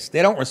already is.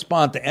 They don't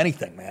respond to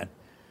anything, man.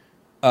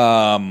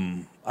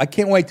 I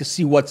can't wait to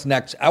see what's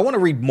next. I want to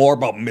read more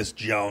about Miss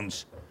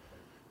Jones.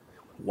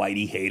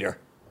 Whitey hater.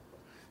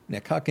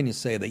 Nick, how can you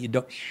say that? You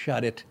don't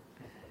shut it.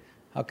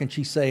 How can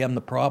she say I'm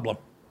the problem?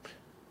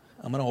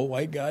 I'm an old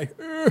white guy.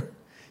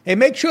 Hey,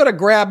 make sure to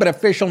grab an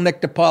official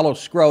Nick DiPaolo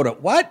scrotum.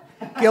 What?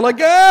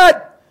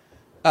 Gilligan!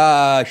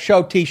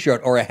 Show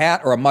t-shirt or a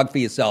hat or a mug for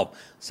yourself.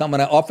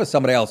 Offer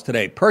somebody else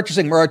today.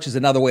 Purchasing merch is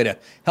another way to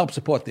help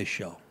support this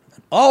show.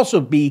 Also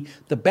be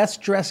the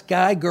best dressed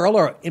guy, girl,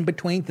 or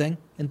in-between thing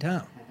in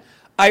town.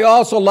 I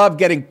also love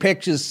getting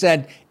pictures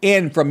sent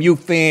in from you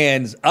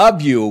fans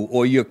of you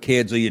or your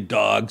kids or your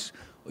dogs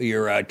or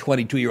your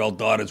 22-year-old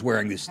daughters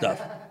wearing this stuff.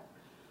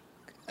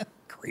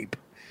 Creep.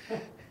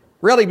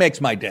 Really makes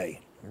my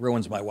day.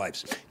 Ruins my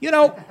wife's. You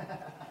know,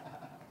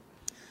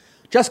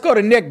 just go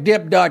to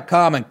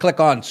nickdip.com and click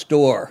on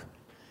store.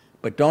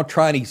 But don't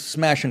try any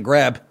smash and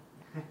grab.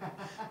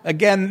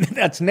 Again,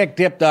 that's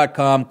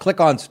nickdip.com.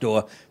 Click on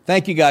store.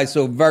 Thank you guys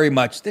so very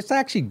much. It's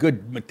actually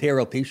good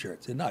material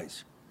t-shirts. They're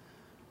nice.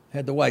 I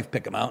had the wife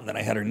pick them out, and then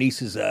I had her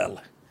nieces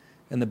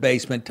in the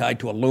basement tied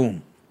to a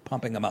loom,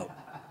 pumping them out.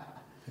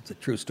 It's a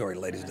true story,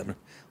 ladies and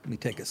gentlemen. Let me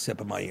take a sip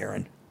of my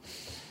urine,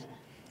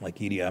 like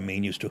Idi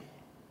Amin used to.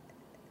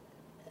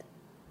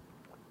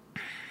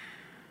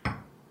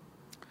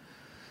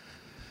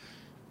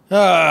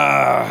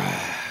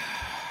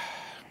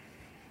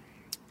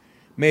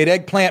 Made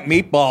eggplant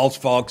meatballs,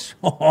 folks.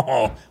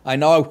 Oh, I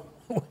know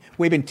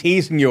we've been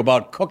teasing you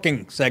about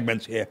cooking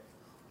segments here.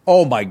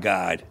 Oh, my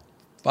God.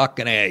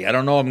 Fucking A. I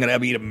don't know if I'm going to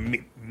ever eat a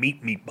meat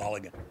meatball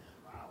again.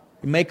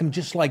 You make them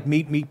just like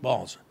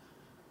meatballs.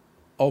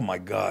 Oh, my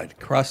God.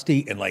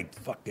 Crusty and like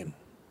fucking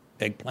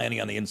eggplanty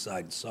on the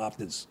inside.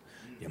 Soft as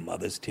your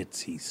mother's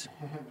tootsies.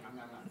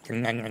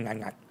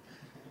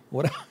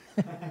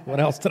 What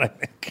else did I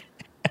make?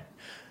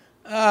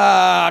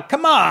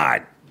 Come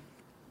on.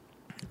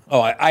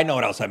 Oh, I know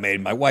what else I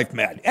made. My wife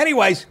mad.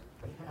 Anyways,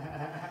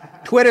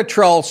 Twitter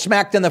troll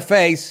smacked in the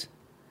face.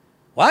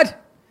 What?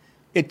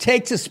 It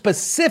takes a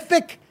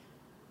specific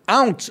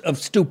ounce of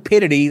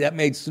stupidity, that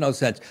makes no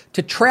sense,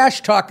 to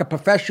trash talk a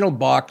professional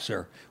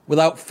boxer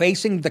without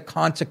facing the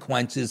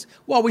consequences.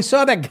 Well, we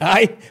saw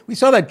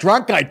that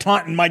drunk guy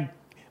taunting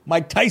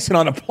Mike Tyson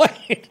on a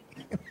plane.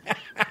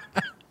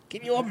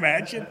 Can you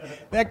imagine?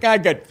 That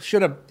guy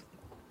should have.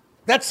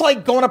 That's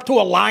like going up to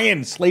a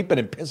lion sleeping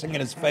and pissing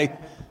in his face.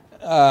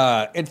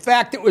 In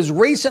fact, it was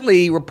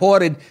recently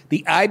reported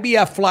the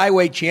IBF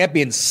flyweight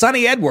champion,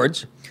 Sonny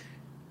Edwards,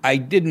 I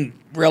didn't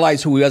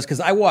realize who he was because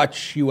I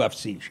watch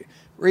UFC.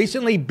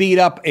 Recently beat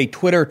up a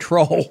Twitter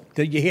troll.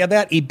 Did you hear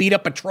that? He beat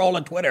up a troll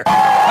on Twitter.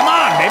 Come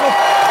on,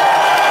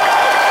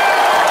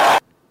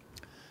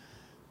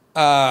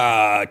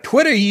 baby.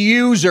 Twitter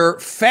user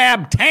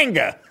Fab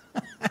Tanga,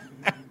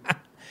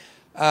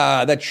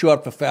 that's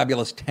short for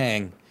Fabulous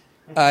Tang,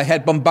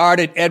 had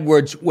bombarded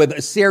Edwards with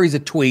a series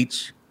of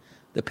tweets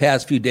the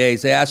past few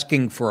days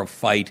asking for a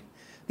fight.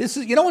 This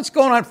is, you know what's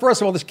going on?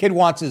 First of all, this kid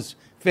wants his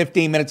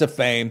 15 minutes of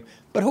fame.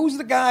 But who's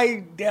the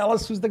guy,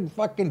 Dallas? Who's the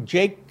fucking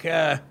Jake?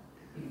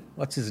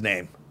 What's his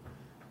name?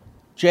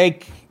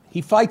 Jake.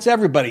 He fights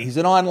everybody. He's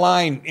an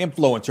online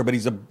influencer, but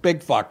he's a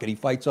big fuck, and he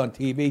fights on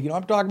TV. You know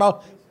what I'm talking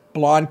about?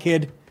 Blonde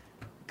kid.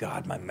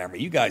 God, my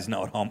memory. You guys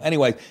know at home.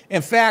 Anyway,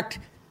 in fact,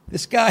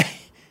 this guy,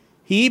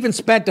 he even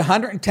spent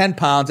 110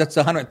 pounds, that's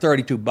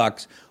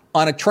 $132,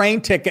 on a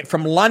train ticket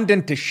from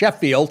London to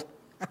Sheffield.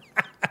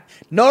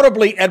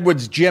 Notably,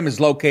 Edwards' gym is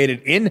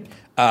located in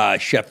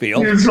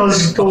Sheffield.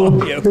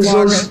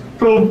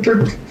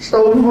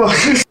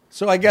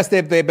 So I guess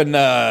they've been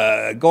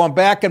going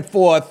back and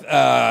forth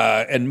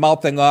and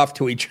mouthing off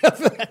to each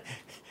other.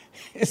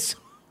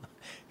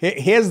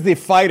 Here's the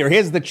fighter.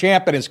 Here's the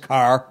champ in his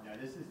car.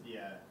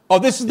 No,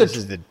 this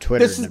is the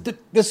Twitter.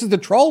 This is the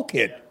troll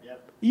kid.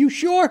 Yep. Are you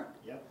sure?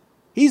 Yep.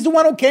 He's the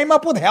one who came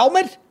up with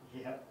helmet?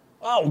 Yep.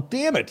 Oh,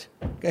 damn it.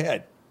 Go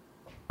ahead.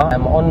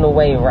 I'm on the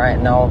way right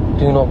now.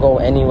 Do not go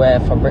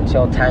anywhere.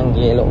 Fabrizio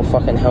Tanguy, little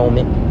fucking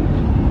helmet.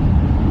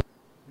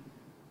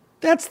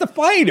 That's the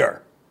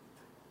fighter.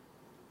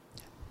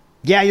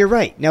 Yeah, you're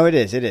right. No, it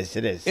is. It is,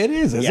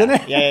 isn't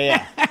it?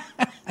 Yeah.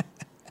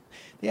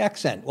 The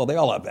accent. Well, they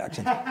all have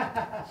accents.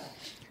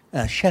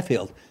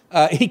 Sheffield.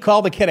 He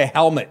called the kid a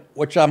helmet,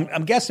 which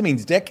I'm guessing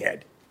means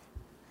dickhead,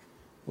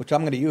 which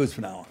I'm going to use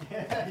from now on.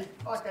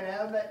 Fucking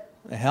helmet.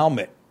 A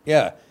helmet.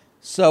 Yeah.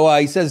 So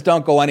he says,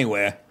 don't go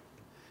anywhere.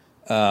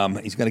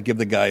 He's going to give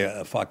the guy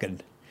a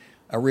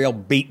real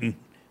beating.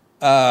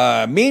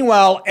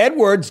 Meanwhile,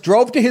 Edwards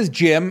drove to his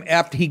gym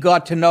after he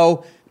got to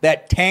know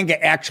that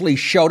Tanga actually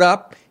showed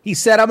up. He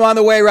said, I'm on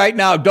the way right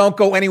now. Don't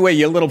go anywhere,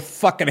 you little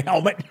fucking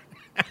helmet.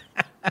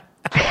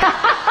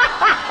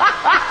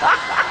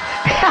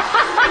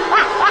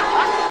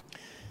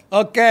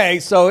 Okay,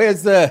 so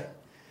here's the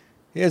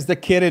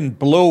kid in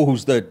blue,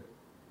 who's the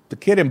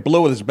kid in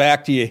blue with his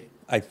back to you,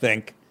 I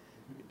think,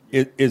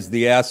 is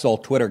the asshole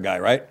Twitter guy,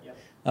 right? Yep.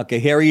 Okay,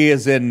 here he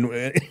is in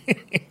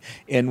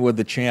with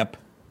the champ.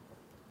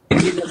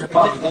 Just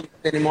body,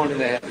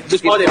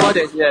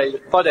 yeah,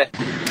 body.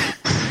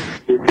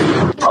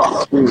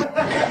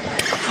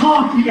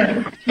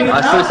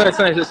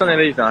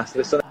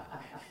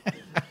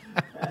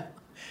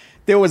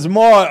 There was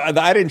more.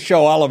 I didn't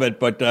show all of it,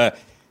 but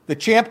the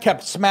champ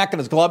kept smacking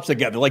his gloves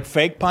together, like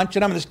fake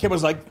punching him. And this kid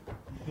was like,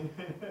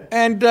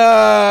 and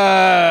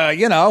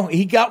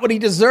he got what he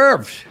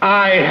deserved.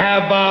 I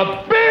have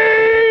a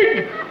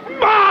big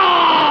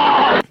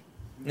ball!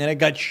 And it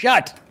got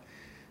shut.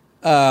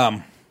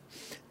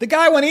 The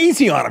guy went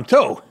easy on him,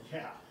 too.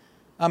 Yeah.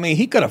 I mean,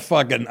 he could have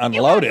fucking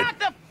unloaded. You knock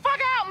the fuck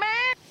out,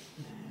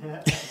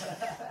 man!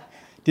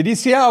 Did you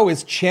see how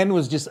his chin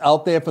was just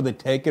out there for the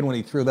taking when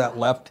he threw that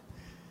left?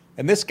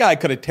 And this guy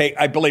could have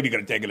I believe he could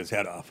have taken his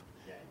head off.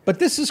 But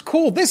this is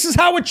cool. This is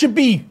how it should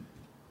be.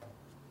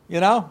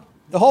 The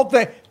whole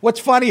thing. What's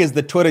funny is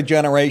the Twitter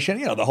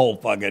generation, the whole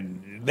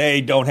fucking,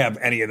 they don't have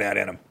any of that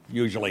in them,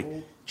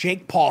 usually.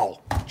 Jake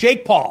Paul,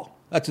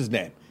 that's his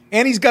name.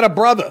 And he's got a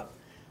brother.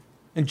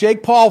 And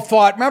Jake Paul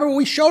fought, remember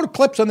we showed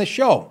clips on the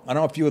show. I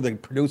don't know if you were the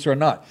producer or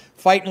not.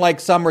 Fighting like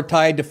some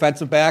retired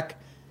defensive back.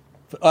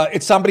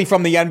 It's somebody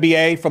from the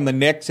NBA, from the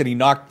Knicks, and he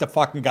knocked the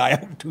fucking guy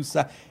out in 2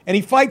 seconds. And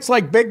he fights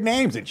like big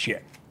names and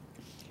shit.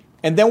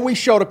 And then we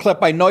showed a clip,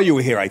 I know you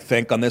were here, I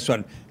think, on this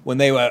one, when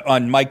they were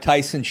on Mike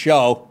Tyson's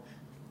show.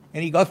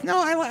 And he goes,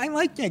 no, I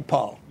like Jake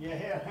Paul. Yeah.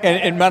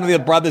 And one of the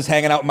brothers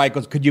hanging out with Mike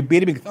goes, could you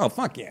beat him? He goes, oh,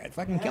 fuck yeah, I'd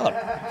fucking kill him.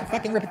 I'd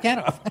fucking rip a can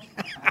off.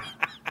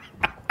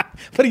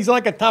 But he's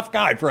like a tough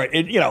guy for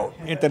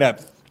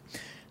internet.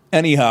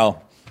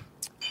 Anyhow,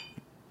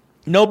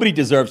 nobody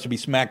deserves to be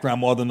smacked around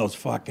more than those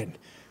fucking...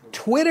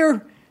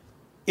 Twitter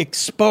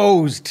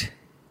exposed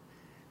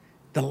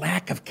the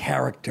lack of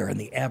character in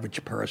the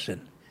average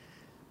person.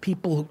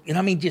 People,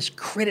 just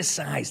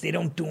criticize. They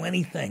don't do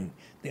anything.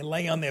 They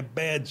lay on their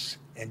beds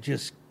and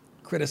just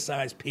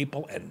criticize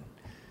people, and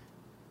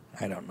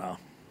I don't know.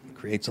 It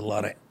creates a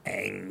lot of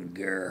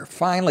anger.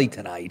 Finally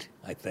tonight,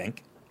 I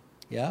think.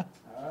 Yeah?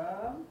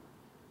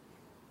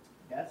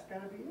 That's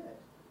going to be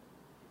it.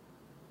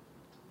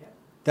 Yeah.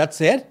 That's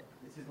it?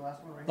 This is the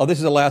last one, right? Oh, this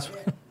is the last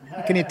one.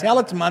 Can you tell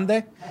it's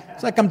Monday?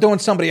 It's like I'm doing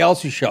somebody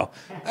else's show.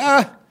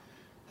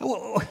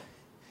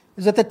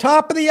 Is it the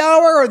top of the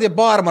hour or the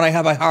bottom when I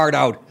have a hard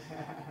out?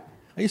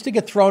 I used to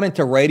get thrown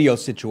into radio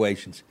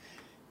situations.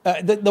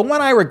 The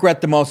one I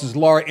regret the most is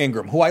Laura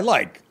Ingraham, who I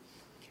like.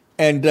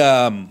 And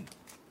I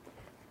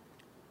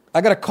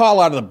got a call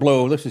out of the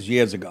blue, this was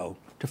years ago,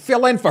 to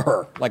fill in for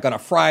her, like on a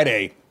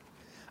Friday.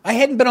 I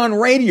hadn't been on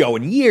radio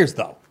in years,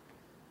 though.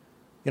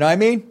 You know what I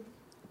mean?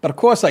 But of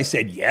course I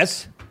said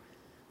yes.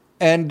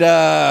 And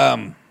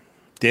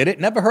did it.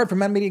 Never heard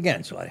from anybody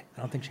again, so I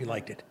don't think she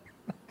liked it.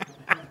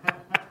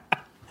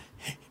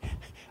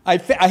 I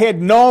had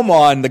Noam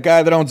on, the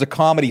guy that owns a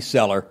Comedy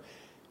Cellar,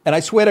 and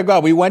I swear to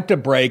God, we went to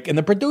break, and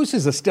the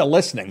producers are still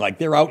listening, like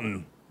they're out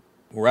in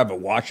wherever,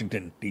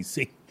 Washington,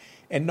 D.C.,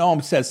 and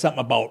Noam says something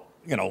about,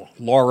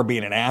 Laura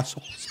being an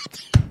asshole.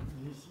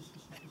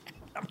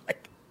 I'm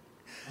like,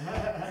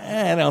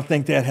 I don't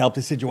think that helped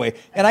the situation.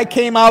 And I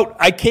came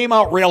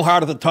out real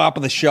hard at the top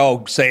of the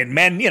show saying,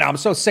 men, I'm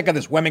so sick of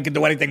this, women can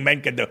do anything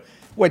men can do,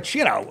 which,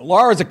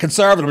 Laura's a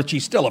conservative, but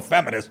she's still a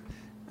feminist.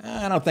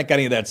 I don't think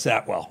any of that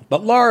sat well.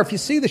 But Laura, if you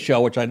see the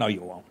show, which I know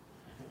you won't,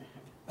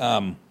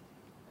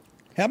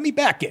 have me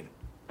back in.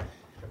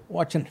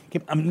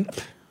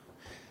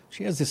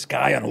 She has this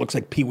guy on who looks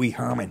like Pee Wee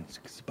Herman.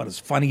 It's about as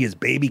funny as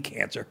baby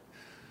cancer.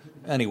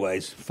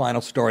 Anyways,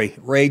 final story.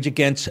 Rage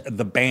Against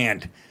the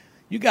Band.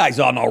 You guys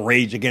all know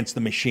Rage Against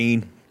the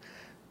Machine.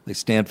 They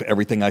stand for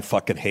everything I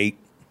fucking hate.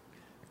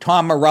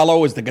 Tom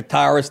Morello is the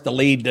guitarist, the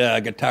lead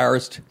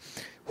guitarist,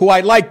 who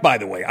I like, by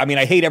the way. I mean,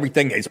 I hate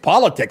everything. His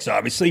politics,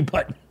 obviously,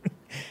 but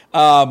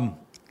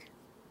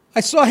I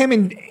saw him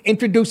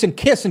introducing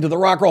Kiss into the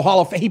Rock and Roll Hall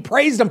of Fame. He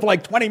praised them for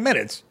like 20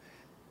 minutes,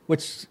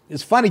 which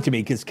is funny to me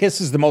because Kiss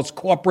is the most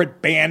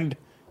corporate band,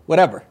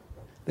 whatever.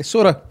 They're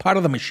sort of part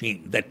of the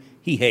machine that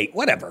he hates,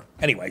 whatever.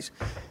 Anyways.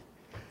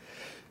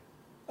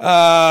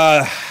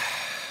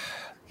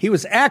 He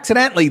was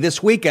accidentally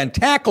this weekend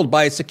tackled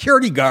by a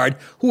security guard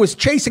who was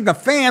chasing a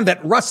fan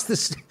that rushed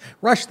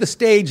the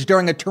stage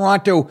during a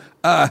Toronto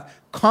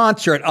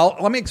concert.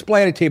 Let me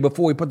explain it to you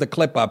before we put the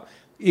clip up.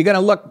 You're going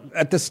to look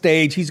at the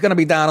stage. He's going to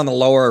be down in the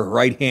lower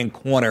right-hand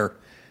corner.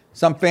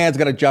 Some fan's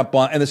going to jump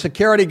on, and the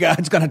security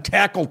guard's going to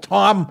tackle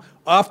Tom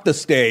off the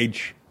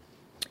stage.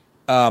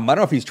 I don't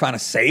know if he's trying to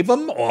save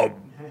him or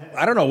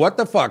I don't know what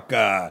the fuck.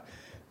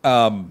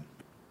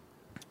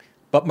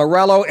 But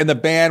Morello and the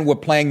band were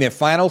playing their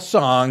final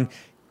song,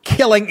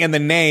 Killing in the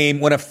Name,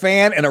 when a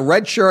fan in a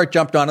red shirt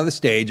jumped onto the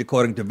stage,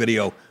 according to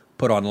video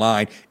put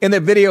online. In the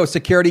video, a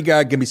security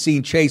guard can be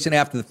seen chasing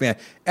after the fan,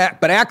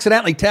 but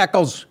accidentally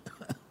tackles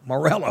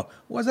Morello.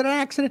 Was it an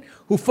accident?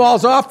 Who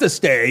falls off the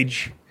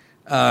stage,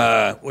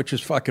 which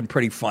is fucking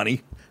pretty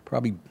funny.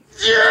 Probably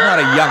not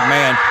a young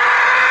man.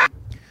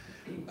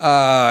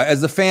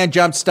 As the fan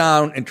jumps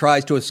down and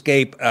tries to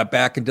escape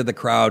back into the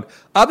crowd,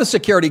 other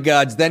security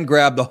guards then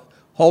grab the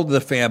hold of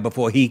the fan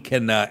before he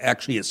can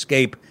actually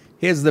escape.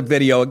 Here's the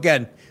video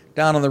again,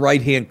 down on the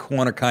right-hand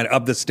corner kind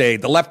of the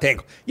stage, the left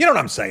hand. You know what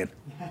I'm saying?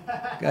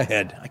 Go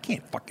ahead. I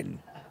can't fucking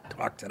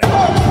talk today.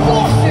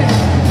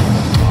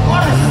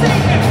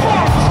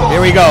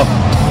 Here we go.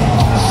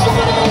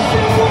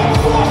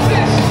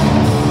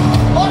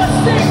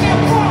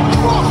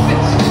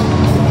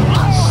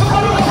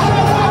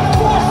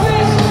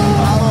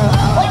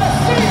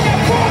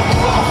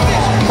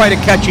 Quite a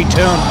catchy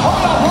tune.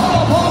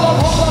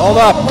 Hold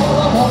up.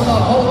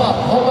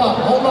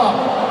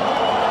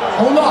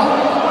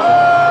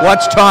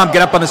 Watch Tom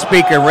get up on the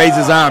speaker and raise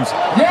his arms.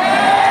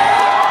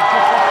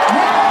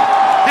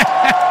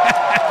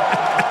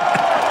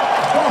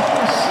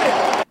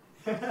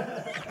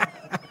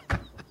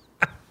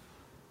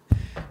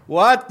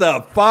 What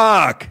the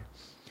fuck?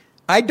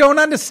 I don't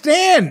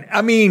understand.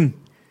 I mean,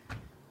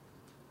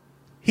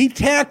 he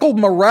tackled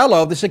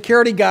Morello, the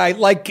security guy,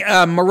 like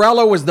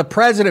Morello was the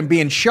president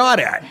being shot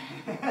at.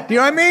 Do you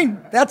know what I mean?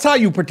 That's how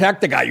you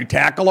protect the guy. You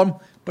tackle him.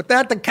 But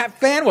the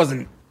fan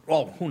wasn't,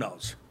 well, who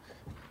knows?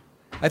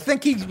 I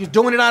think he was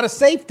doing it out of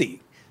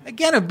safety.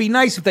 Again, it'd be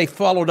nice if they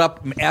followed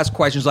up and asked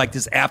questions like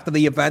this after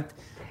the event.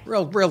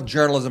 Real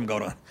journalism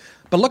going on.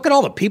 But look at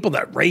all the people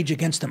that rage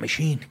against the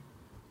machine.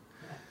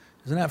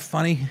 Isn't that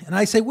funny? And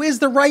I say, where's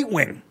the right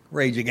wing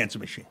rage against the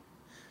machine?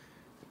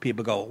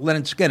 People go,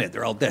 Leonard Skinner,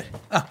 they're all dead.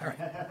 Oh, all right.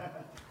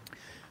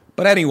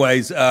 But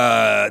anyways,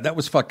 that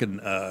was fucking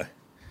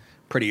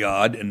pretty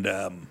odd.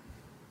 And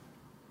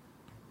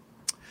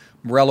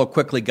Morello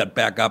quickly got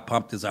back up,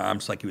 pumped his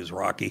arms like he was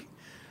Rocky,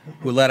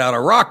 who let out a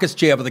raucous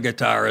cheer for the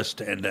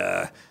guitarist. And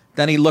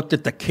then he looked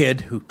at the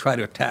kid who tried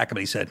to attack him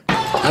and he said,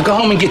 Now go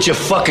home and get your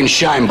fucking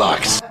shine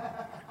box.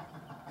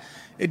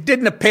 It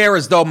didn't appear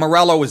as though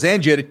Morello was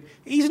injured.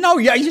 He's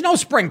no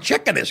spring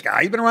chicken, this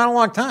guy. He's been around a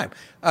long time.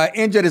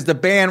 Injured as the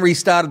band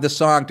restarted the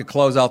song to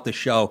close out the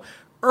show.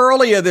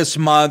 Earlier this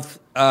month,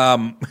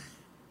 the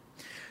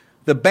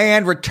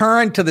band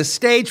returned to the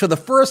stage for the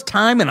first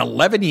time in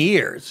 11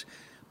 years.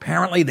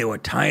 Apparently, they were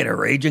tired of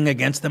raging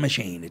against the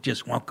machine. It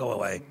just won't go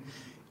away.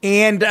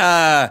 And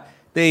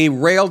they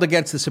railed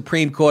against the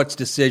Supreme Court's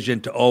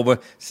decision to over...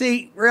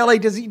 See, really,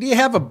 do you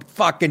have a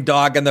fucking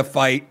dog in the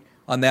fight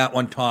on that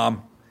one,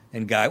 Tom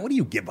and Guy? What do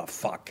you give a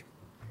fuck?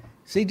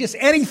 See, just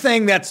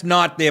anything that's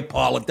not their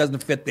Paul, it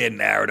doesn't fit their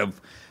narrative.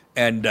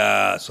 And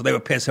so they were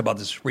pissed about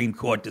the Supreme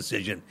Court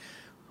decision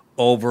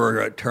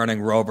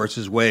overturning Roe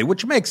versus Wade,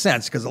 which makes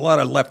sense because a lot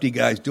of lefty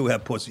guys do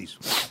have pussies.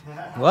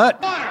 What?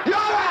 You're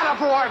out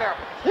of order.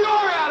 You're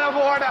out of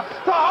order.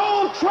 The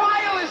whole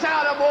trial is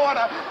out of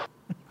order.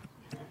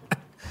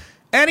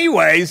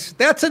 Anyways,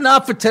 that's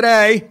enough for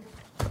today.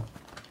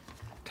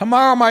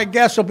 Tomorrow, my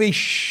guest will be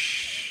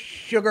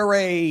Sugar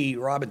Ray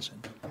Robinson.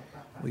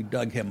 We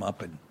dug him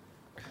up, and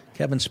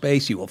Kevin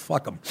Spacey will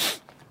fuck him.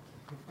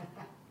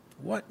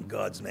 What in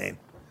God's name?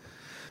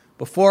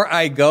 Before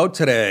I go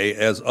today,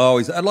 as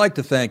always, I'd like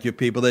to thank you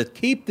people that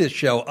keep this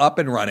show up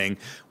and running.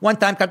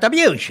 One-time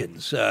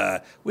contributions.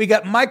 We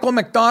got Michael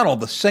McDonald,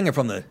 the singer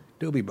from the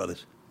Doobie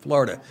Brothers,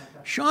 Florida.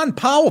 Sean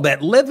Powell,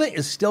 that liver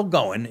is still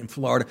going in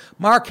Florida.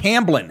 Mark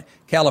Hamblin,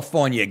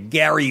 California.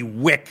 Gary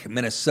Wick,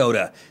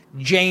 Minnesota.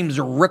 James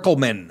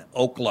Rickelman,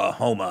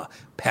 Oklahoma.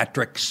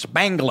 Patrick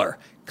Spangler.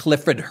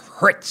 Clifford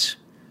Hertz.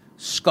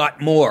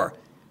 Scott Moore.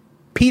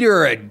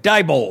 Peter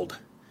Diebold.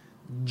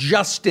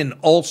 Justin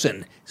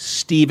Olson.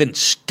 Stephen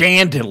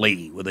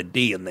Standley with a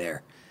D in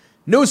there.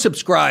 New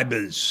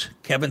subscribers,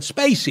 Kevin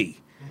Spacey.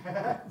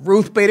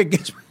 Ruth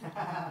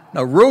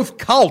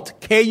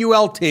Cult,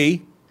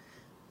 K-U-L-T.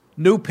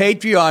 New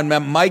Patreon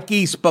member,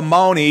 Mikey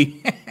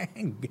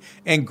Spumoni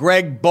and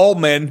Greg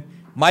Bowman.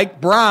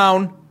 Mike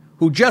Brown,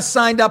 who just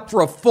signed up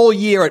for a full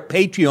year at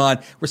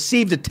Patreon,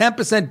 received a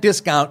 10%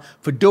 discount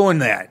for doing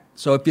that.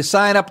 So if you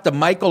sign up to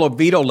Michael or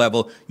Vito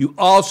level, you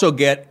also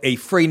get a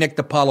free Nick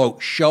DiPaolo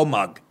show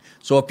mug.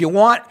 So if you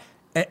want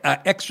an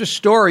extra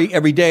story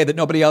every day that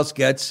nobody else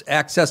gets,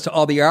 access to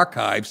all the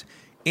archives,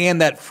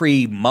 and that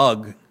free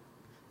mug,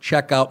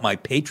 check out my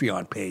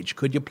Patreon page,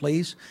 could you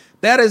please?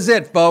 That is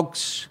it,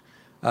 folks.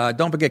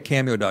 Don't forget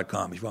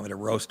Cameo.com if you want me to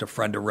roast a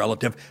friend or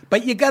relative.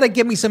 But you got to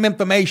give me some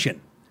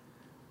information.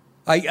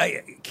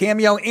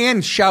 Cameo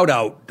and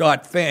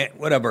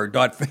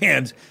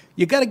shoutout.fans.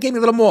 You got to give me a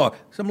little more.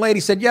 Some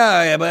lady said,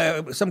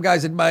 yeah, some guy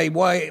said, my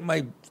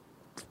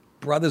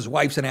brother's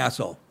wife's an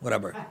asshole,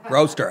 whatever.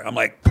 Roast her. I'm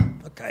like,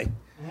 okay.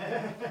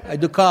 I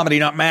do comedy,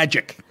 not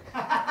magic.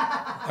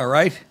 All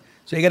right?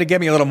 So you got to give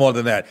me a little more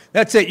than that.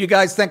 That's it. You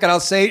guys thinking I'll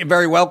say it? You're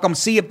very welcome.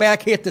 See you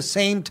back here at the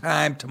same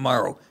time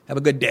tomorrow. Have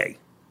a good day.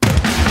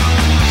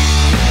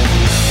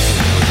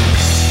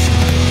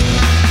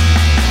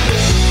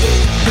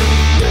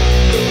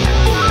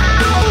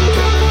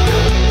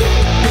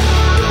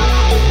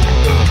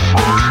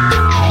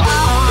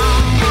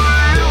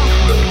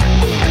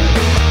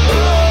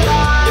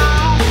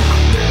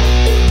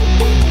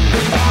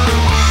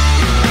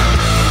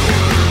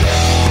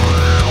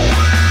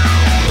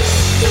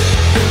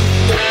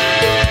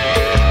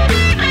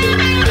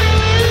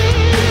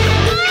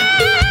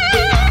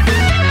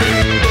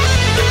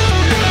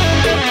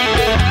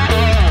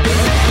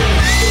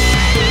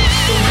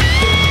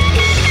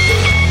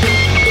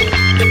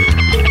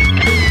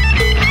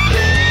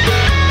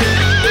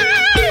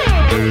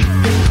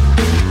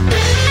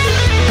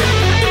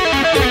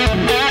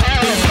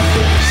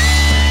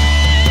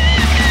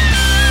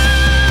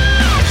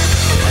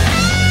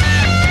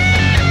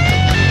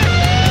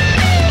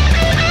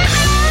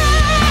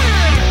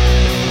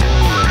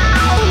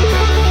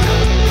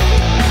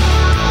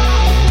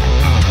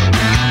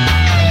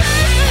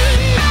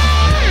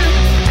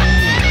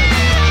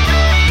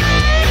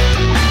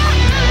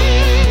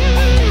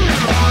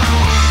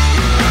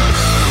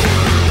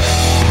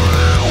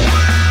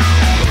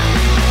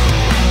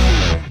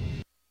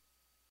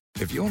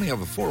 If you only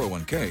have a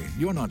 401k,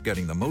 you're not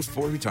getting the most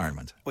for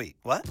retirement. Wait,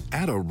 what?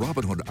 Add a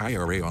Robinhood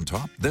IRA on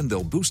top, then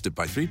they'll boost it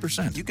by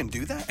 3%. You can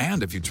do that?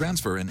 And if you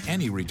transfer in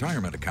any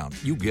retirement account,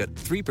 you get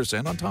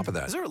 3% on top of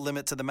that. Is there a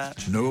limit to the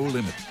match? No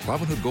limit.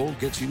 Robinhood Gold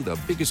gets you the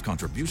biggest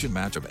contribution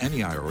match of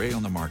any IRA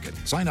on the market.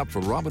 Sign up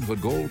for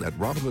Robinhood Gold at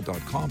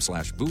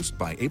Robinhood.com/boost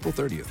by April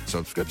 30th.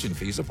 Subscription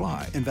fees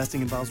apply.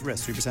 Investing involves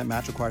risk. 3%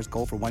 match requires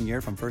gold for 1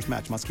 year from first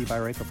match. Must keep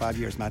IRA for 5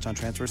 years. Match on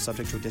transfers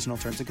subject to additional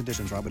terms and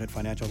conditions. Robinhood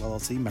Financial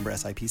LLC. Member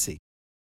SIPC.